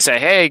 Or they say,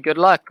 hey, good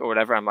luck or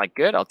whatever. I'm like,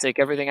 good. I'll take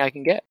everything I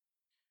can get.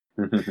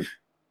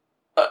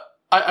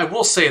 I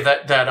will say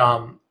that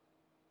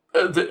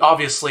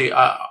obviously,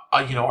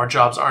 our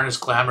jobs aren't as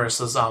glamorous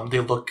as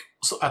they look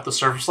at the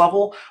surface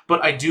level,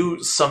 but I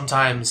do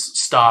sometimes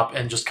stop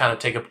and just kind of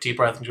take a deep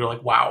breath and go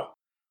like, wow,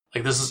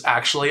 like this is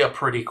actually a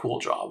pretty cool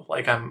job.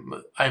 Like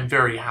I'm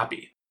very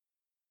happy.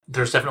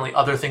 There's definitely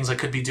other things I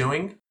could be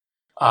doing,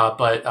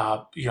 but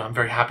I'm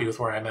very happy with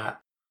where I'm at.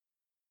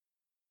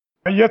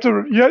 You have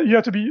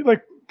to be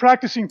like,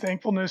 practicing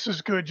thankfulness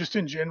is good just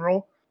in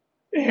general,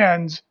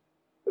 and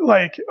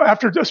like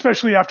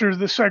especially after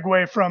the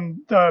segue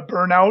from the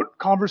burnout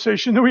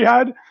conversation that we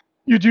had,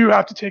 you do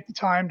have to take the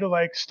time to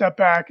like step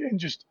back and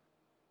just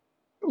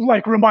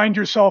like remind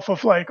yourself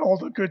of like all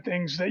the good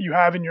things that you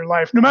have in your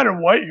life, no matter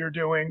what you're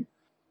doing,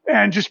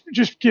 and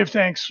just give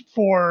thanks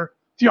for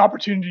the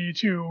opportunity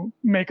to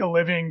make a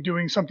living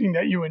doing something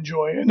that you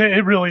enjoy. And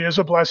it really is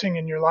a blessing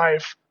in your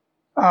life.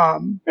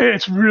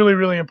 It's really,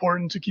 really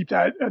important to keep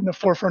that in the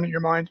forefront of your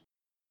mind.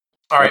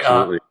 All right.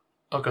 Absolutely.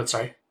 Good.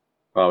 Sorry.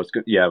 I was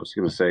good. Yeah, I was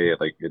going to say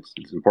like it's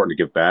important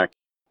to give back,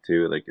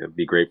 to like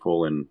be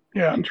grateful and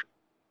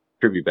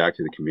contribute back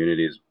to the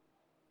community as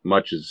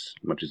much as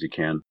you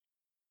can.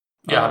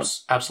 Yeah,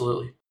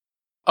 absolutely.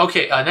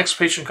 Okay. Next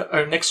question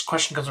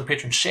comes from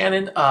patron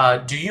Shannon.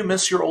 Do you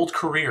miss your old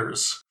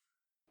careers?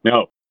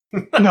 No.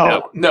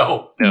 No.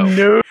 No.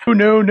 No.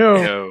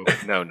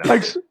 No.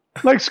 Like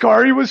like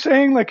Scary was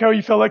saying, like how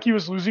he felt like he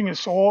was losing his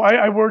soul.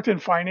 I worked in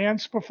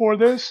finance before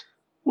this,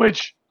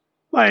 which,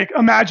 like,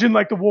 imagine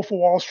like the Wolf of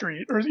Wall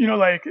Street, or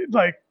like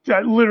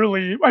that.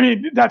 Literally, I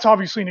mean, that's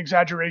obviously an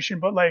exaggeration,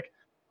 but like,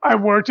 I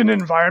worked in an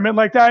environment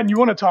like that, and you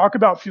want to talk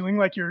about feeling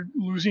like you're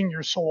losing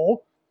your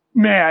soul,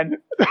 man.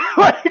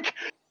 Like,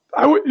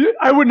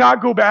 I would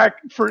not go back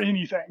for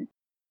anything.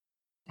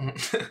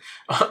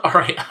 All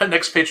right,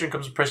 next patron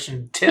comes from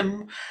Christian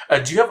Tim.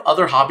 Do you have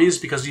other hobbies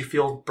because you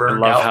feel I burned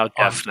love out?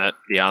 how definite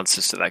the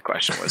answers to that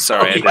question was.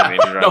 Sorry, Oh, I didn't yeah. mean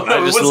to interrupt. No,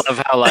 I it just was-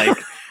 love how like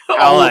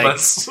All of like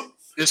us.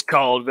 just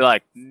cold be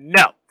like,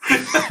 no.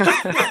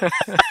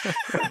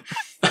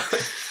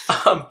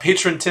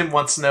 Patron Tim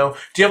wants to know: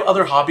 do you have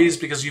other hobbies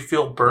because you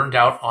feel burned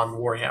out on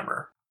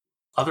Warhammer?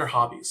 Other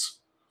hobbies?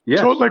 Yeah.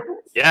 So like,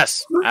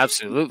 Yes,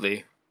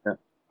 absolutely.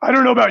 I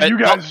don't know about you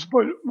Well- guys,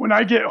 but when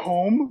I get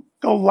home,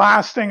 the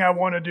last thing I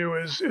want to do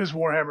is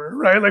Warhammer,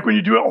 right? Like when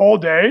you do it all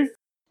day,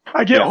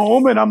 I get Yeah.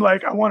 home and I'm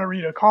like, I want to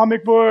read a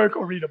comic book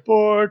or read a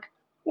book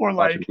or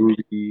Watch like, a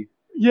movie.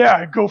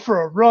 yeah, go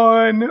for a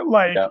run,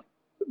 like Yeah.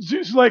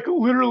 just like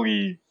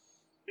literally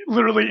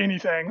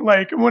anything.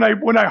 Like when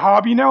I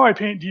hobby now, I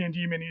paint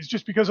D&D minis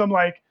just because I'm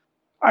like,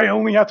 I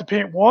only have to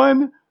paint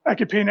one. I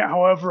can paint it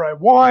however I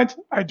want.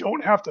 I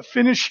don't have to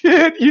finish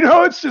it.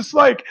 It's just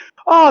like,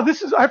 oh,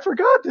 I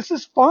forgot this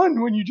is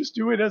fun when you just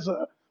do it as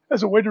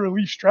a way to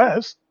relieve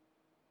stress.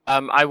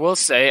 I will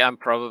say I'm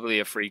probably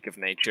a freak of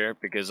nature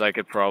because I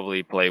could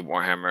probably play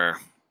Warhammer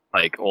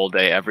like all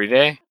day, every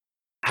day.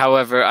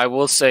 However, I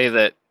will say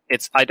that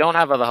I don't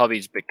have other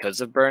hobbies because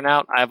of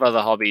burnout. I have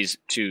other hobbies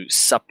to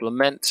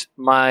supplement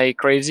my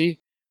crazy,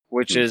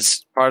 which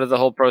is part of the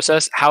whole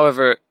process.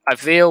 However, I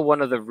feel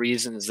one of the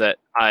reasons that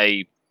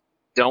I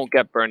don't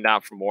get burned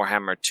out from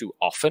Warhammer too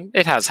often,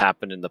 it has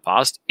happened in the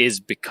past,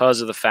 is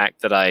because of the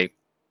fact that I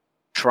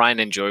try and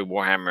enjoy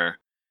Warhammer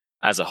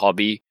as a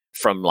hobby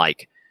from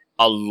like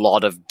a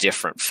lot of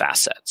different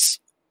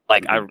facets.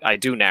 Like I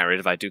do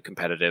narrative, I do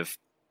competitive,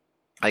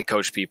 I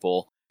coach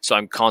people, so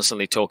I'm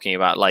constantly talking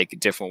about like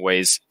different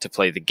ways to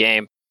play the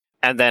game.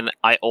 And then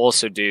I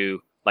also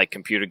do like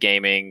computer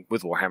gaming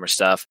with Warhammer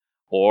stuff,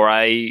 or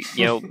I,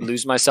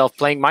 lose myself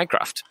playing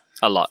Minecraft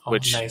a lot,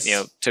 which, nice.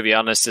 to be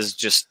honest, is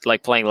just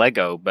like playing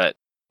Lego, but,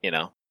 in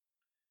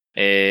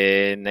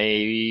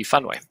a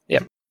fun way.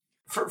 Yeah.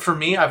 For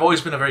me, I've always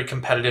been a very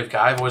competitive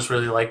guy. I've always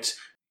really liked,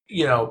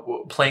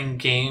 playing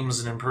games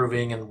and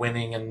improving and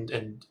winning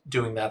and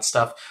doing that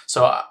stuff.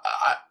 So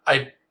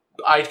I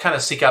kind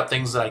of seek out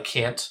things that I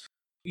can't,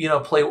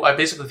 play.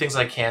 Basically things that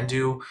I can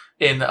do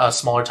in a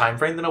smaller time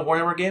frame than a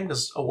Warhammer game,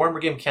 because a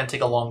Warhammer game can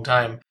take a long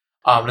time,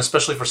 and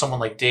especially for someone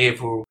like Dave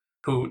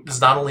who is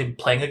not only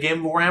playing a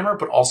game of Warhammer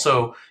but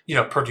also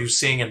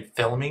producing and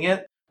filming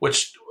it,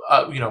 which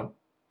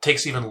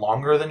takes even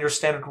longer than your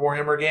standard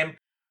Warhammer game.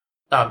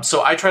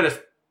 So I try to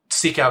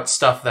seek out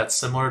stuff that's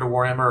similar to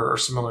Warhammer or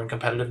similar in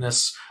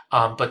competitiveness,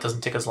 but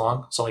doesn't take as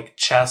long. So like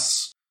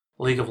chess,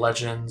 League of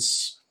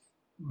Legends,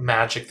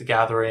 Magic: The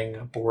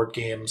Gathering, board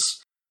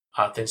games,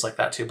 things like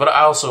that too. But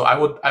I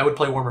would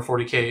play Warhammer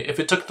 40k if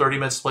it took 30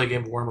 minutes to play a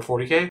game of Warhammer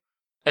 40k,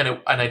 and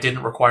I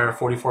didn't require a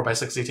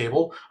 44x60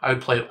 table. I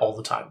would play it all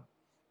the time,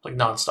 like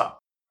nonstop.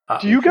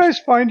 Do you guys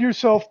find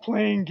yourself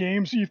playing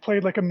games that you've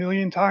played like a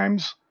million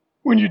times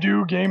when you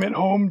do game at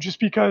home just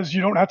because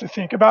you don't have to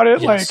think about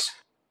it? Yes.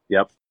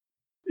 Yep.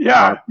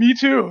 Yeah, me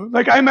too.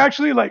 Like I'm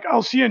actually like,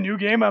 I'll see a new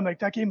game. I'm like,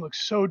 that game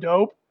looks so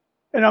dope.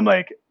 And I'm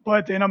like,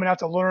 but then I'm gonna have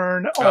to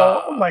learn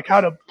like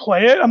how to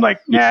play it. I'm like,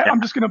 nah,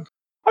 I'm just gonna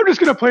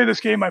play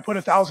this game I put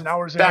 1,000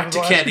 hours in. Back to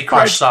over the last Candy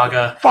Crush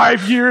Saga.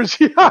 5 years.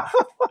 Yeah.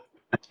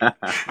 100%.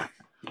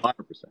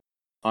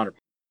 100%.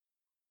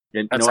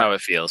 And That's how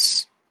it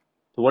feels.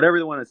 So what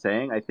everyone is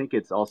saying, I think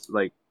it's also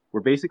like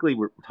we're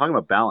talking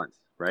about balance,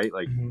 right?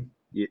 Like Mhm.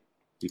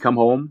 you come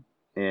home,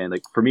 and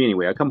like for me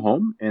anyway, I come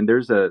home and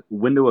there's a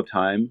window of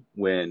time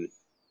when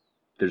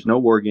there's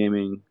no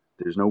wargaming,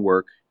 there's no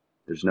work,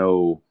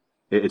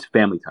 it's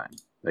family time.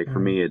 Like for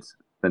me, it's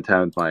spend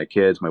time with my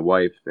kids, my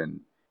wife,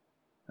 and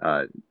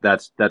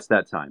that's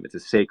that time. It's a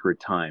sacred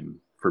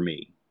time for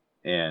me,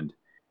 and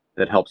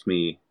that helps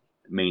me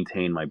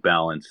maintain my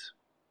balance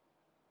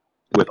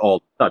with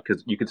all stuff,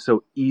 because you could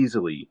so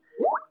easily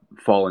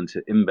fall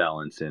into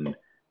imbalance and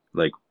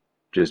like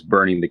just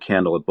burning the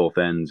candle at both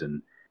ends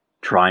and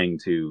trying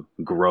to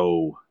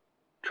grow,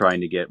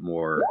 trying to get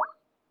more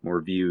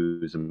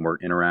views and more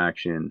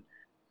interaction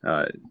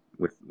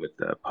with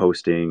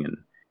posting, and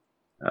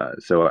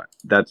so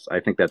I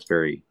think that's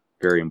very,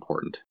 very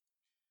important.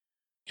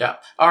 Yeah.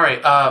 All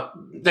right.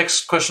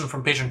 Next question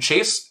from patron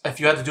Chase. If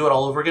you had to do it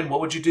all over again,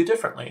 what would you do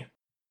differently?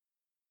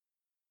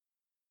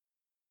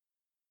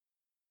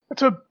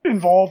 That's an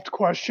involved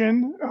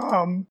question.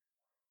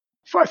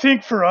 I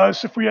think for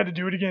us, if we had to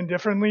do it again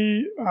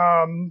differently,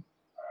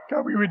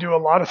 God, we would do a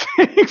lot of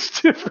things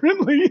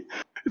differently.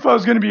 If I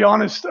was going to be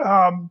honest,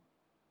 I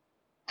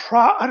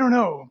don't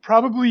know,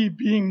 probably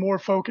being more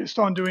focused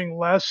on doing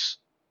less,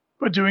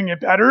 but doing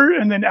it better,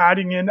 and then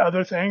adding in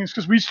other things.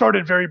 Because we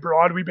started very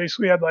broad. We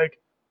basically had like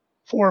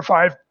 4 or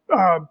 5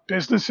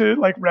 businesses,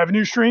 like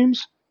revenue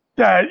streams.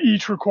 that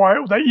each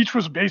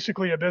was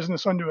basically a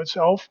business unto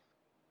itself.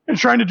 And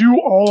trying to do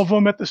all of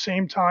them at the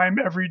same time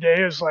every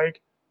day is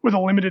like with a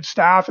limited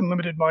staff and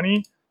limited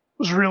money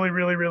was really,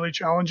 really, really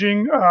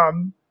challenging.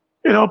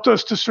 It helped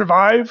us to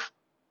survive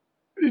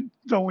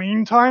the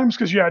lean times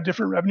because you had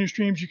different revenue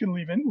streams you can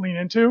lean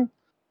into.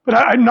 But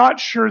I'm not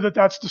sure that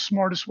that's the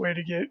smartest way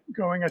to get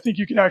going. I think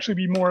you could actually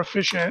be more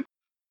efficient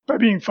by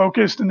being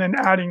focused and then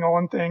adding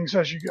on things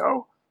as you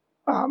go.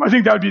 I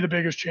think that would be the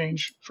biggest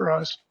change for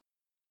us.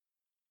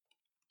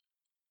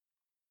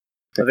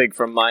 I think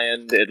from my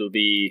end, it'll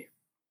be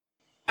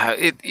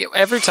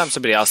every time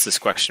somebody asks this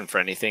question for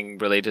anything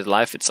related to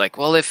life, it's like,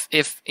 well,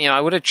 if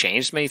I would have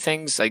changed many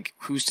things, like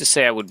who's to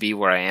say I would be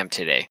where I am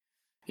today?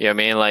 You know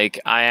what I mean? Like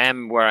I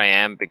am where I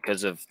am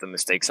because of the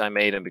mistakes I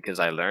made and because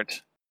I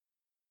learned.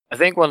 I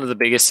think one of the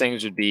biggest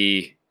things would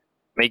be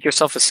make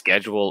yourself a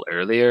schedule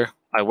earlier.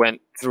 I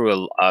went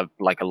through a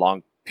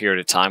long period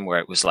of time where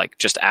it was like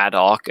just ad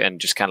hoc and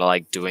just kind of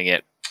like doing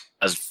it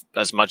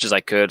as much as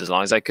I could, as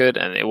long as I could.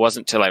 And it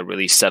wasn't until I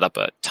really set up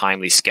a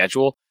timely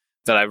schedule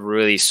that I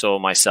really saw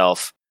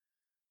myself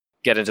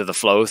get into the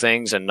flow of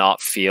things and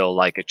not feel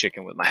like a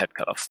chicken with my head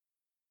cut off.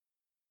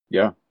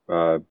 Yeah.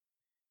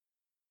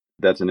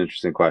 That's an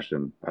interesting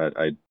question.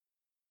 And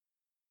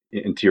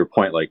to your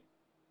point, like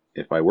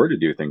if I were to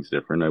do things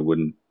different, I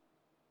wouldn't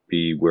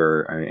be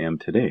where I am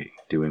today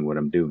doing what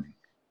I'm doing.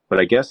 But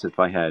I guess if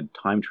I had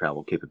time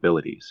travel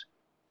capabilities,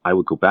 I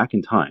would go back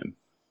in time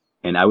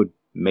and I would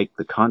make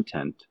the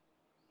content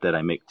that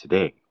I make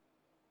today.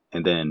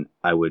 And then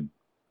I would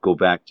go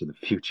back to the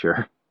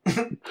future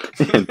and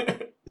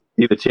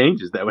see the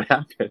changes that would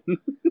happen.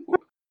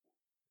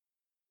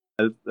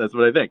 That's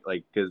what I think.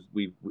 Like, because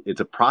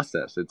it's a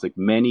process. It's like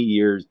many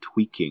years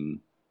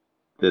tweaking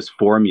this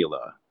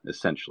formula,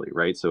 essentially,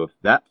 right? So if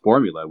that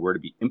formula were to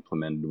be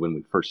implemented when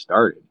we first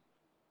started,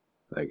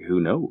 like, who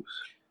knows?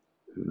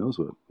 Who knows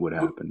what would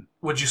happen?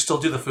 Would you still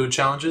do the food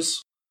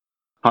challenges?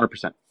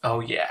 100%. Oh,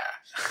 yeah.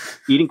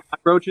 Eating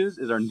cockroaches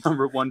is our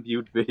 #1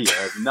 viewed video. It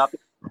has nothing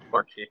to do with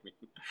wargaming.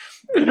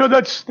 You know,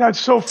 that's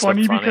so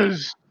funny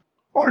because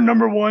our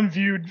 #1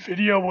 viewed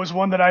video was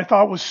one that I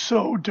thought was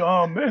so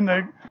dumb. And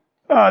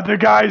the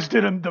guys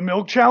did the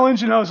milk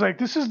challenge. And I was like,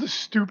 this is the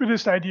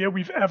stupidest idea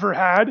we've ever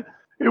had.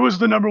 It was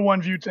the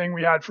 #1 viewed thing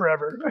we had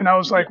forever. And I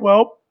was like,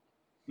 well,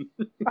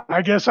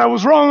 I guess I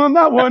was wrong on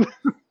that one.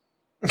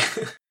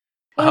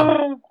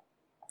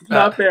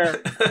 Not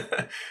fair.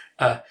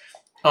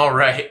 All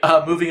right.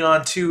 Moving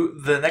on to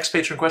the next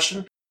patron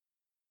question.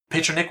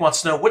 Patron Nick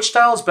wants to know, which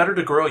style is better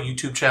to grow a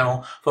YouTube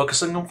channel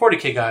focusing on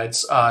 40K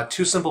guides?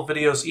 2 simple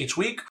videos each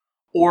week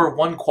or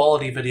 1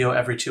 quality video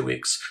every 2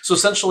 weeks? So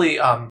essentially,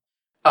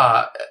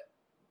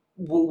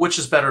 which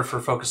is better for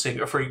focusing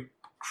or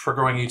for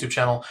growing a YouTube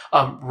channel?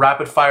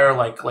 Rapid fire,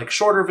 like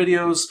shorter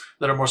videos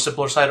that are more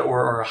simpler side,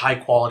 or a high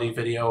quality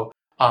video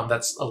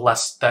that's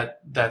less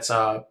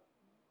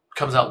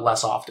comes out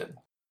less often.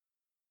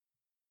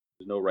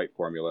 There's no right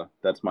formula.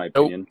 That's my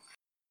opinion.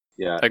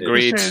 Yeah,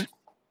 agreed. I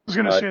was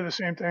going to say the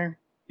same thing.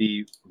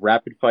 The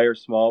rapid fire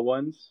small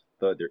ones,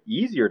 they're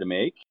easier to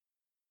make,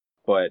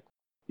 but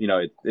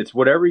it's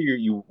whatever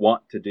you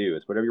want to do.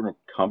 It's whatever you're more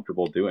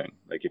comfortable doing.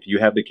 Like if you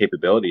have the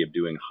capability of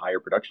doing higher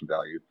production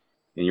value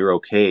and you're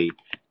okay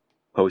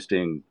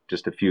posting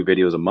just a few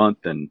videos a month,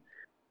 then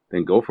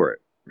go for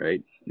it,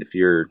 right? If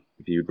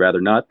you'd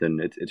rather not, then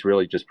it's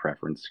really just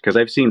preference. Because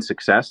I've seen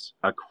success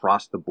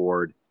across the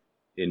board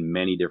in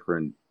many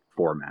different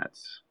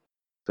formats.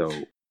 So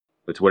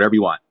it's whatever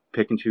you want.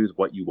 Pick and choose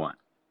what you want.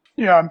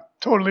 Yeah,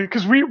 totally.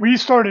 Because we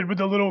started with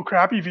the little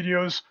crappy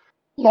videos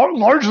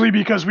largely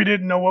because we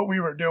didn't know what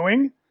we were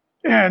doing.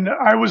 And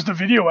I was the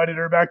video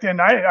editor back then.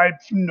 I had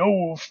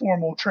no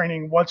formal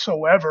training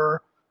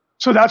whatsoever.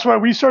 So that's why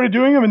we started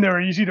doing them, and they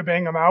were easy to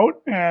bang them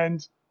out.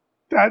 And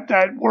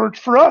that worked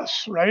for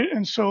us, right?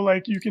 And so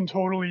like you can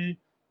totally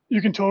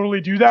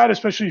do that,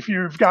 especially if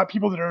you've got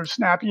people that are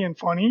snappy and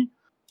funny.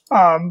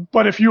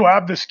 But if you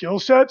have the skill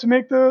set to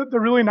make the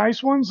really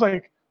nice ones,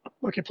 like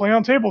look at Play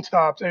on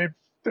Tabletop. I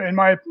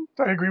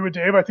agree with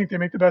Dave. I think they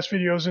make the best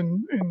videos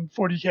in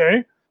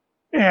 40K,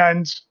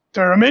 and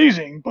they're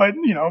amazing. But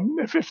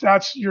if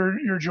that's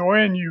your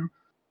joy and you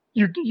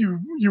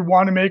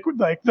want to make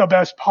like the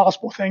best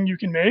possible thing you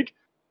can make,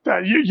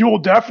 that you will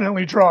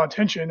definitely draw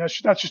attention.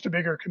 That's just a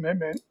bigger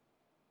commitment.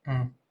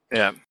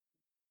 Yeah.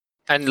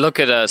 And look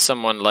at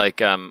someone like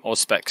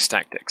Auspex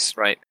Tactics,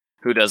 right?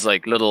 Who does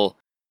like little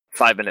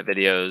 5-minute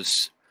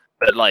videos,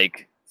 but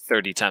like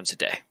 30 times a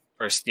day,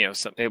 or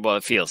something. Well,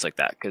 it feels like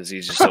that because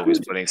he's just always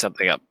putting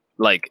something up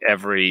like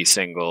every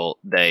single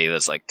day.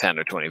 There's like 10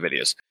 or 20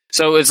 videos.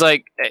 So it's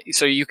like,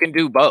 so you can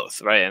do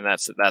both, right? And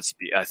that's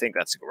I think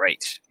that's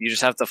great. You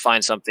just have to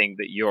find something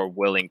that you're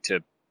willing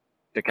to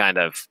kind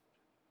of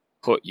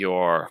put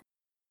your,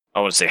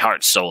 I want to say, heart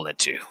and soul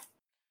into,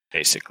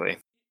 basically.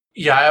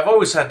 Yeah, I've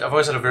always had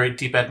a very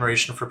deep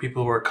admiration for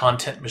people who are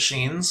content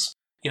machines.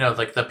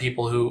 Like the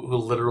people who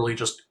literally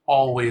just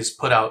always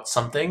put out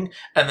something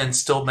and then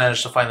still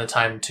manage to find the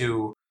time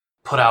to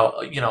put out,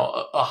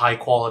 a high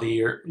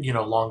quality or,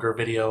 longer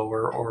video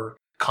or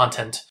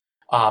content.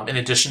 in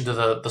addition to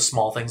the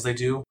small things they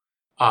do.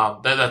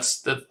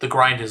 The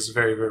grind is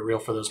very, very real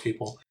for those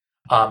people.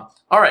 All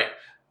right.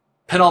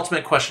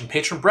 Penultimate question.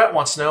 Patron Brett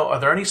wants to know, are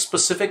there any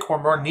specific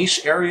or more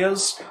niche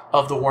areas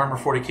of the Warhammer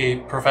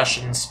 40k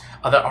professions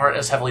that aren't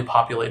as heavily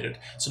populated?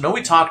 So no,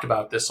 we talked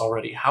about this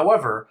already.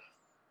 However,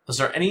 is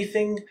there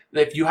anything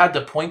that if you had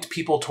to point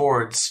people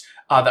towards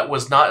that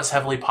was not as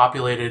heavily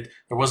populated,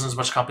 there wasn't as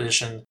much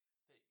competition,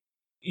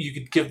 you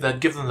could give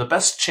them the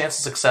best chance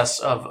of success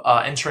of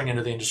entering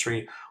into the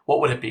industry, what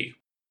would it be?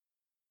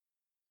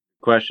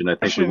 Question. I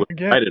think we would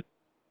have it.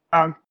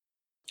 I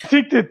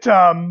think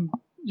that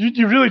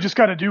you really just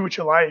got to do what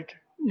you like.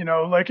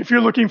 Like if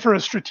you're looking for a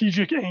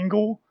strategic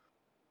angle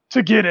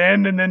to get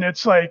in, and then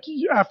it's like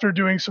after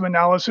doing some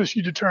analysis,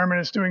 you determine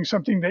it's doing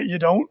something that you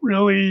don't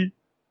really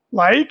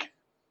like,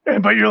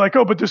 but you're like,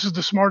 oh, but this is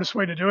the smartest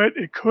way to do it.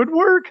 It could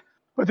work,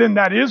 but then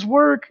that is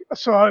work.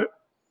 So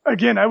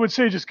again, I would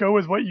say just go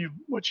with what you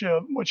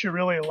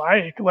really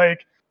like.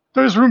 Like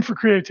there's room for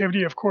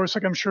creativity, of course.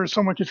 Like I'm sure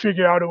someone could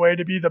figure out a way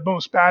to be the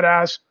most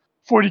badass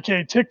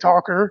 40k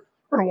TikToker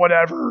or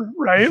whatever,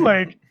 right?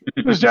 Like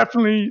there's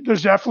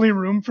definitely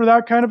room for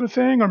that kind of a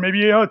thing, or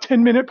maybe a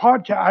 10-minute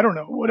podcast. I don't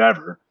know,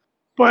 whatever.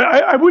 But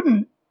I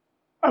wouldn't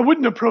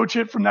approach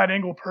it from that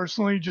angle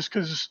personally, just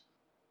because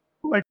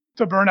like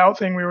the burnout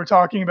thing we were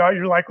talking about,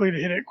 you're likely to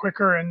hit it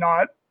quicker and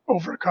not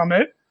overcome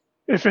it.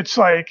 If it's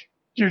like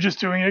you're just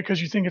doing it because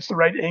you think it's the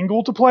right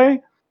angle to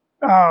play.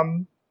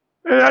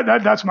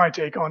 That's my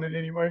take on it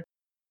anyway.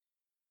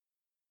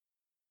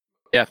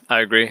 Yeah, I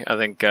agree. I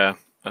think that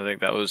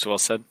was well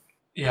said.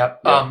 Yeah.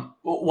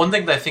 One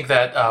thing that I think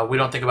that we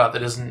don't think about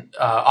that isn't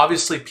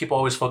obviously people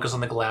always focus on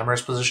the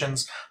glamorous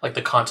positions, like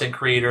the content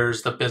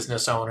creators, the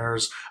business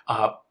owners,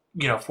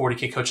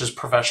 40k coaches,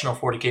 professional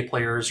 40k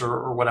players,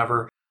 or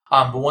whatever.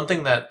 But one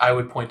thing that I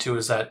would point to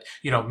is that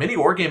mini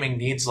wargaming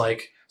needs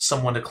like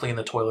someone to clean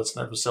the toilets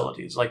in their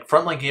facilities. Like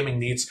frontline gaming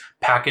needs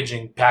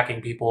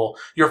packing people.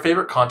 Your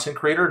favorite content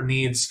creator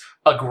needs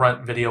a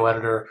grunt video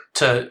editor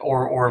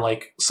or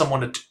like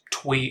someone to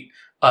tweet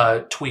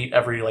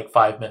every like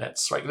 5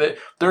 minutes, right?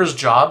 There's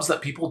jobs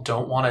that people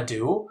don't want to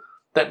do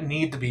that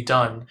need to be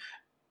done.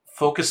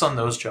 Focus on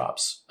those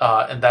jobs.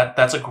 And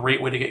that's a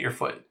great way to get your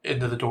foot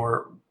into the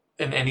door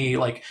in any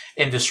like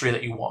industry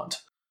that you want.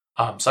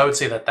 So I would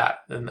say that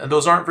and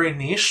those aren't very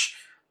niche,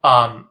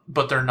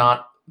 but they're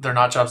not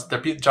jobs.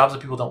 They're jobs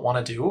that people don't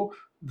want to do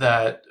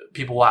that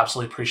people will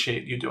absolutely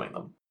appreciate you doing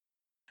them.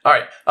 All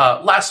right.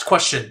 Last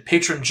question.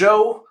 Patron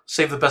Joe,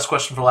 save the best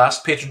question for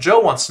last. Patron Joe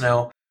wants to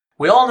know,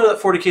 we all know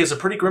that 40k is a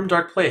pretty grim,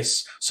 dark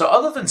place. So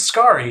other than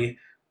Skari,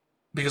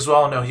 because we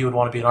all know he would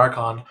want to be an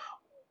Archon,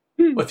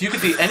 if you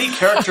could be any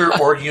character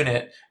or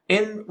unit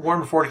in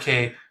Warhammer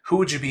 40k, who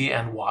would you be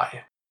and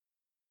why?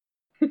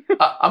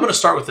 I'm going to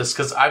start with this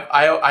because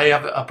I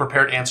have a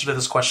prepared answer to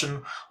this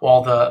question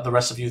while the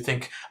rest of you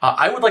think.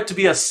 I would like to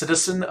be a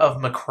citizen of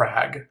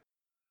Macragge.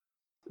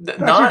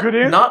 Not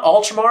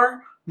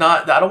Ultramar.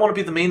 I don't want to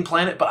be the main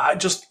planet, but I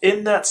just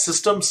in that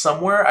system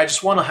somewhere. I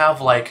just want to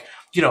have like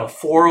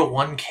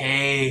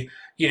 401k,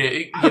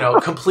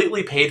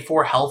 completely paid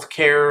for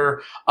healthcare.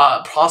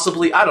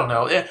 Possibly, I don't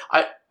know.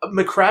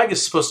 Macragge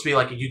is supposed to be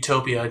like a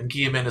utopia, and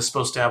Guilliman is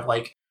supposed to have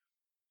like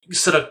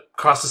sit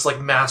across this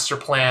like master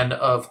plan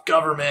of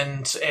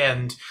government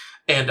and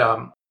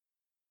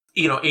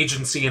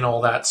agency and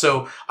all that.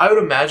 So I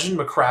would imagine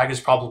Macragge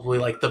is probably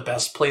like the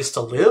best place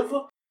to live.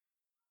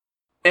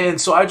 And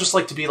so I just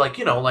like to be like,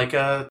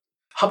 how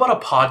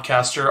about a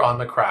podcaster on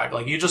Macragge?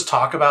 Like you just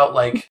talk about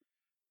like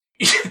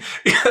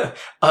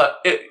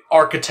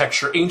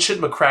architecture,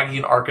 ancient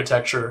Macraggian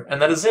architecture,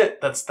 and that is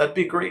it. That'd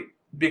be great.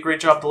 Be a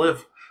great job to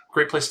live.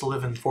 Great place to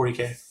live in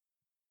 40k.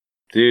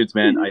 Dudes,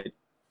 man,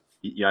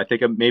 I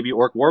think maybe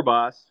Orc War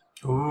Boss.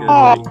 Ooh.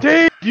 Oh,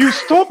 Dave, you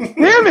stole.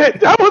 Damn it!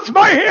 That was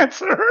my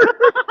answer.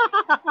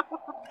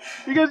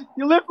 Because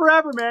you live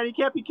forever, man. You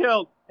can't be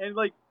killed, and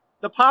like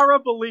the power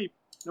of belief.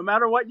 No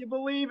matter what you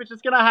believe, it's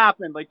just gonna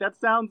happen. Like that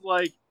sounds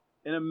like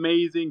an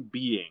amazing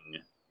being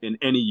in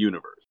any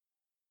universe.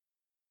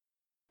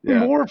 Yeah.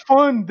 More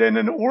fun than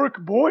an orc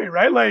boy,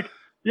 right? Like,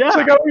 yeah.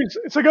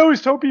 It's like I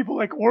always tell people,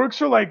 like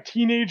orcs are like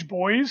teenage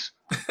boys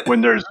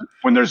when there's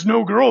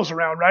no girls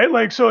around, right?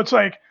 Like, so it's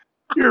like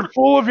you're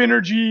full of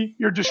energy,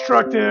 you're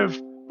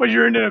destructive, but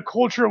you're in a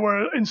culture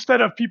where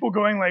instead of people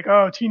going like,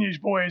 "Oh, teenage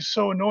boy is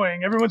so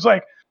annoying," everyone's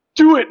like,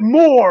 "Do it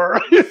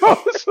more," So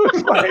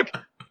it's like,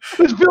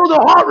 let's build a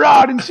hot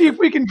rod and see if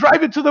we can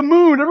drive it to the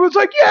moon. Everyone's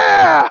like,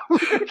 "Yeah."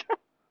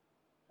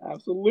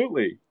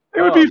 Absolutely.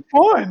 It would be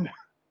fun.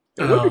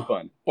 It would be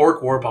fun.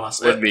 Orc War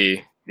Boss. Would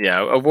be,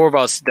 yeah. A War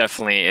Boss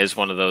definitely is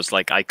one of those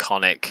like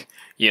iconic,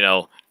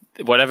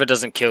 whatever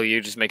doesn't kill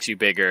you just makes you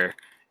bigger.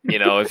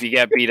 If you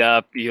get beat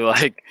up, you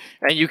like,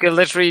 and you can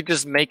literally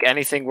just make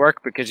anything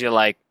work because you're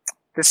like,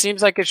 this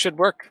seems like it should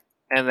work,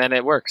 and then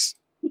it works.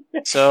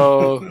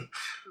 So,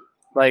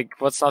 like,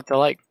 what's not to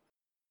like?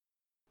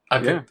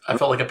 I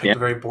felt like I picked a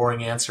very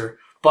boring answer,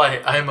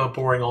 but I'm a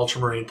boring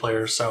Ultramarine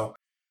player, so.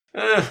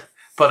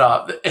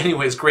 But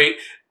anyways, great.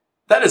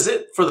 that is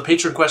it for the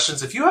Patreon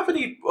questions. If you have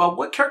any,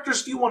 what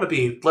characters do you want to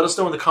be? Let us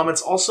know in the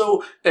comments.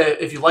 Also,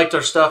 if you liked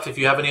our stuff, if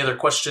you have any other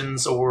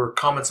questions or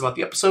comments about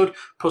the episode,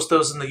 post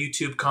those in the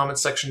YouTube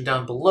comments section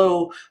down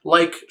below.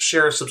 Like,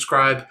 share,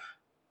 subscribe.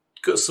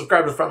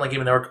 Subscribe to the Frontline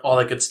Gaming Network, all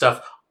that good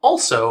stuff.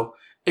 Also,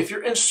 if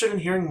you're interested in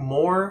hearing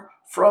more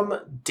from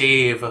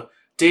Dave,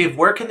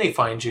 where can they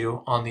find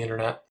you on the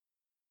internet?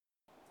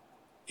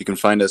 You can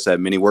find us at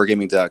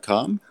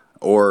miniwargaming.com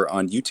or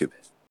on YouTube.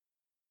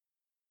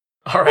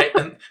 All right,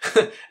 and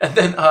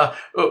then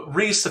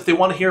Reese, if they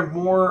want to hear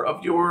more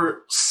of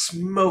your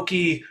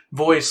smoky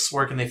voice,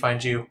 where can they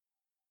find you?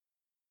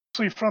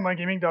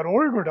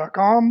 Frontlinegaming.org or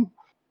 .com,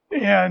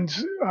 and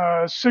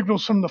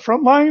Signals from the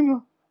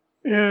Frontline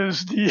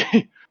is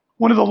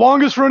one of the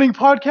longest running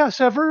podcasts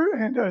ever,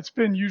 and it's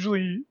been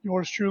usually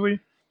yours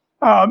truly.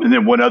 And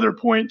then one other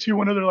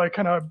like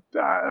kind of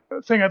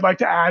thing I'd like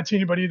to add to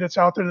anybody that's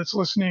out there that's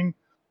listening,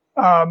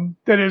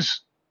 that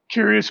is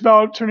curious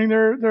about turning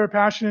their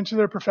passion into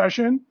their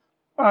profession.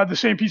 The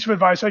same piece of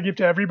advice I give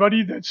to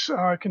everybody that's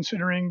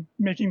considering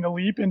making the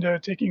leap into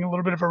taking a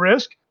little bit of a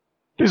risk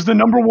is the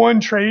number one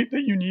trait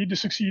that you need to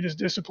succeed is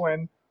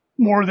discipline,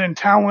 more than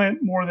talent,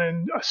 more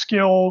than a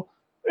skill,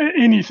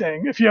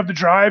 anything. If you have the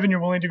drive and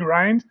you're willing to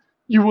grind,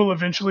 you will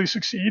eventually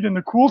succeed. And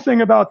the cool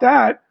thing about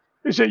that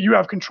is that you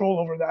have control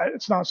over that.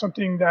 It's not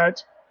something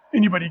that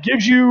anybody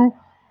gives you,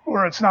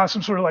 or it's not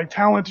some sort of like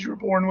talent that you were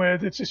born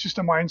with. It's just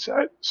a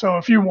mindset. So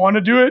if you want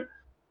to do it,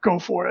 go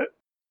for it.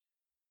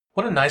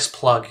 What a nice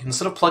plug.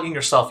 Instead of plugging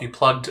yourself, you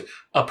plugged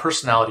a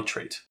personality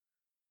trait.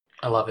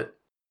 I love it.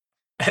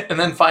 And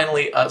then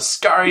finally,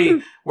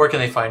 Skari, where can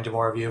they find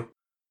more of you?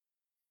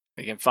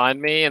 You can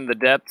find me in the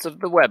depths of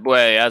the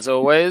webway, as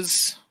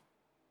always,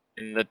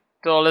 in the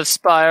tallest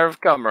spire of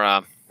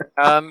Cumra.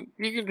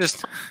 You can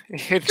just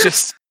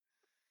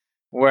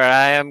where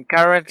I am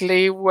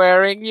currently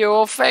wearing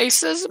your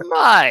face as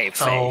my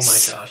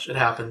face. Oh my gosh, it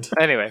happened.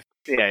 Anyway,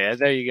 yeah,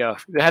 there you go.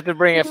 I had to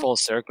bring it full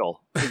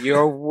circle.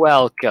 You're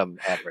welcome,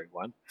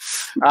 everyone.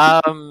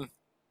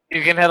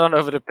 You can head on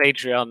over to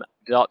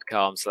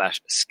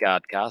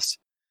patreon.com/Scadcast.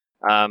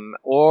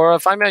 Or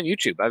find me on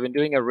YouTube. I've been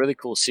doing a really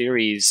cool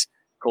series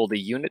called the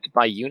Unit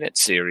by Unit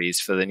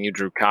series for the new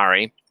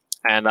Drukhari.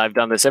 And I've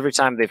done this every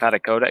time they've had a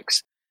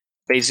codex.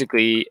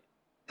 Basically,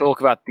 talk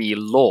about the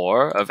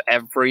lore of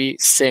every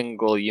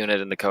single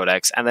unit in the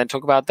codex, and then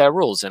talk about their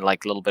rules in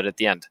like a little bit at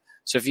the end.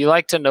 So if you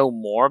like to know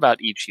more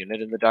about each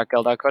unit in the Dark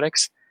Eldar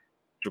Codex,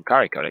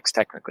 Drukhari Codex,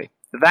 technically,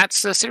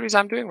 that's the series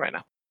I'm doing right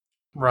now.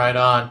 Right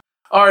on.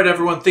 All right,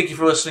 everyone, thank you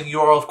for listening.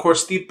 You are, of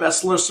course, the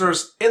best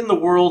listeners in the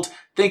world.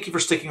 Thank you for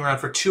sticking around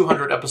for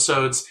 200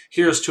 episodes.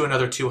 Here's to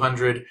another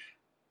 200.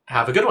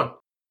 Have a good one.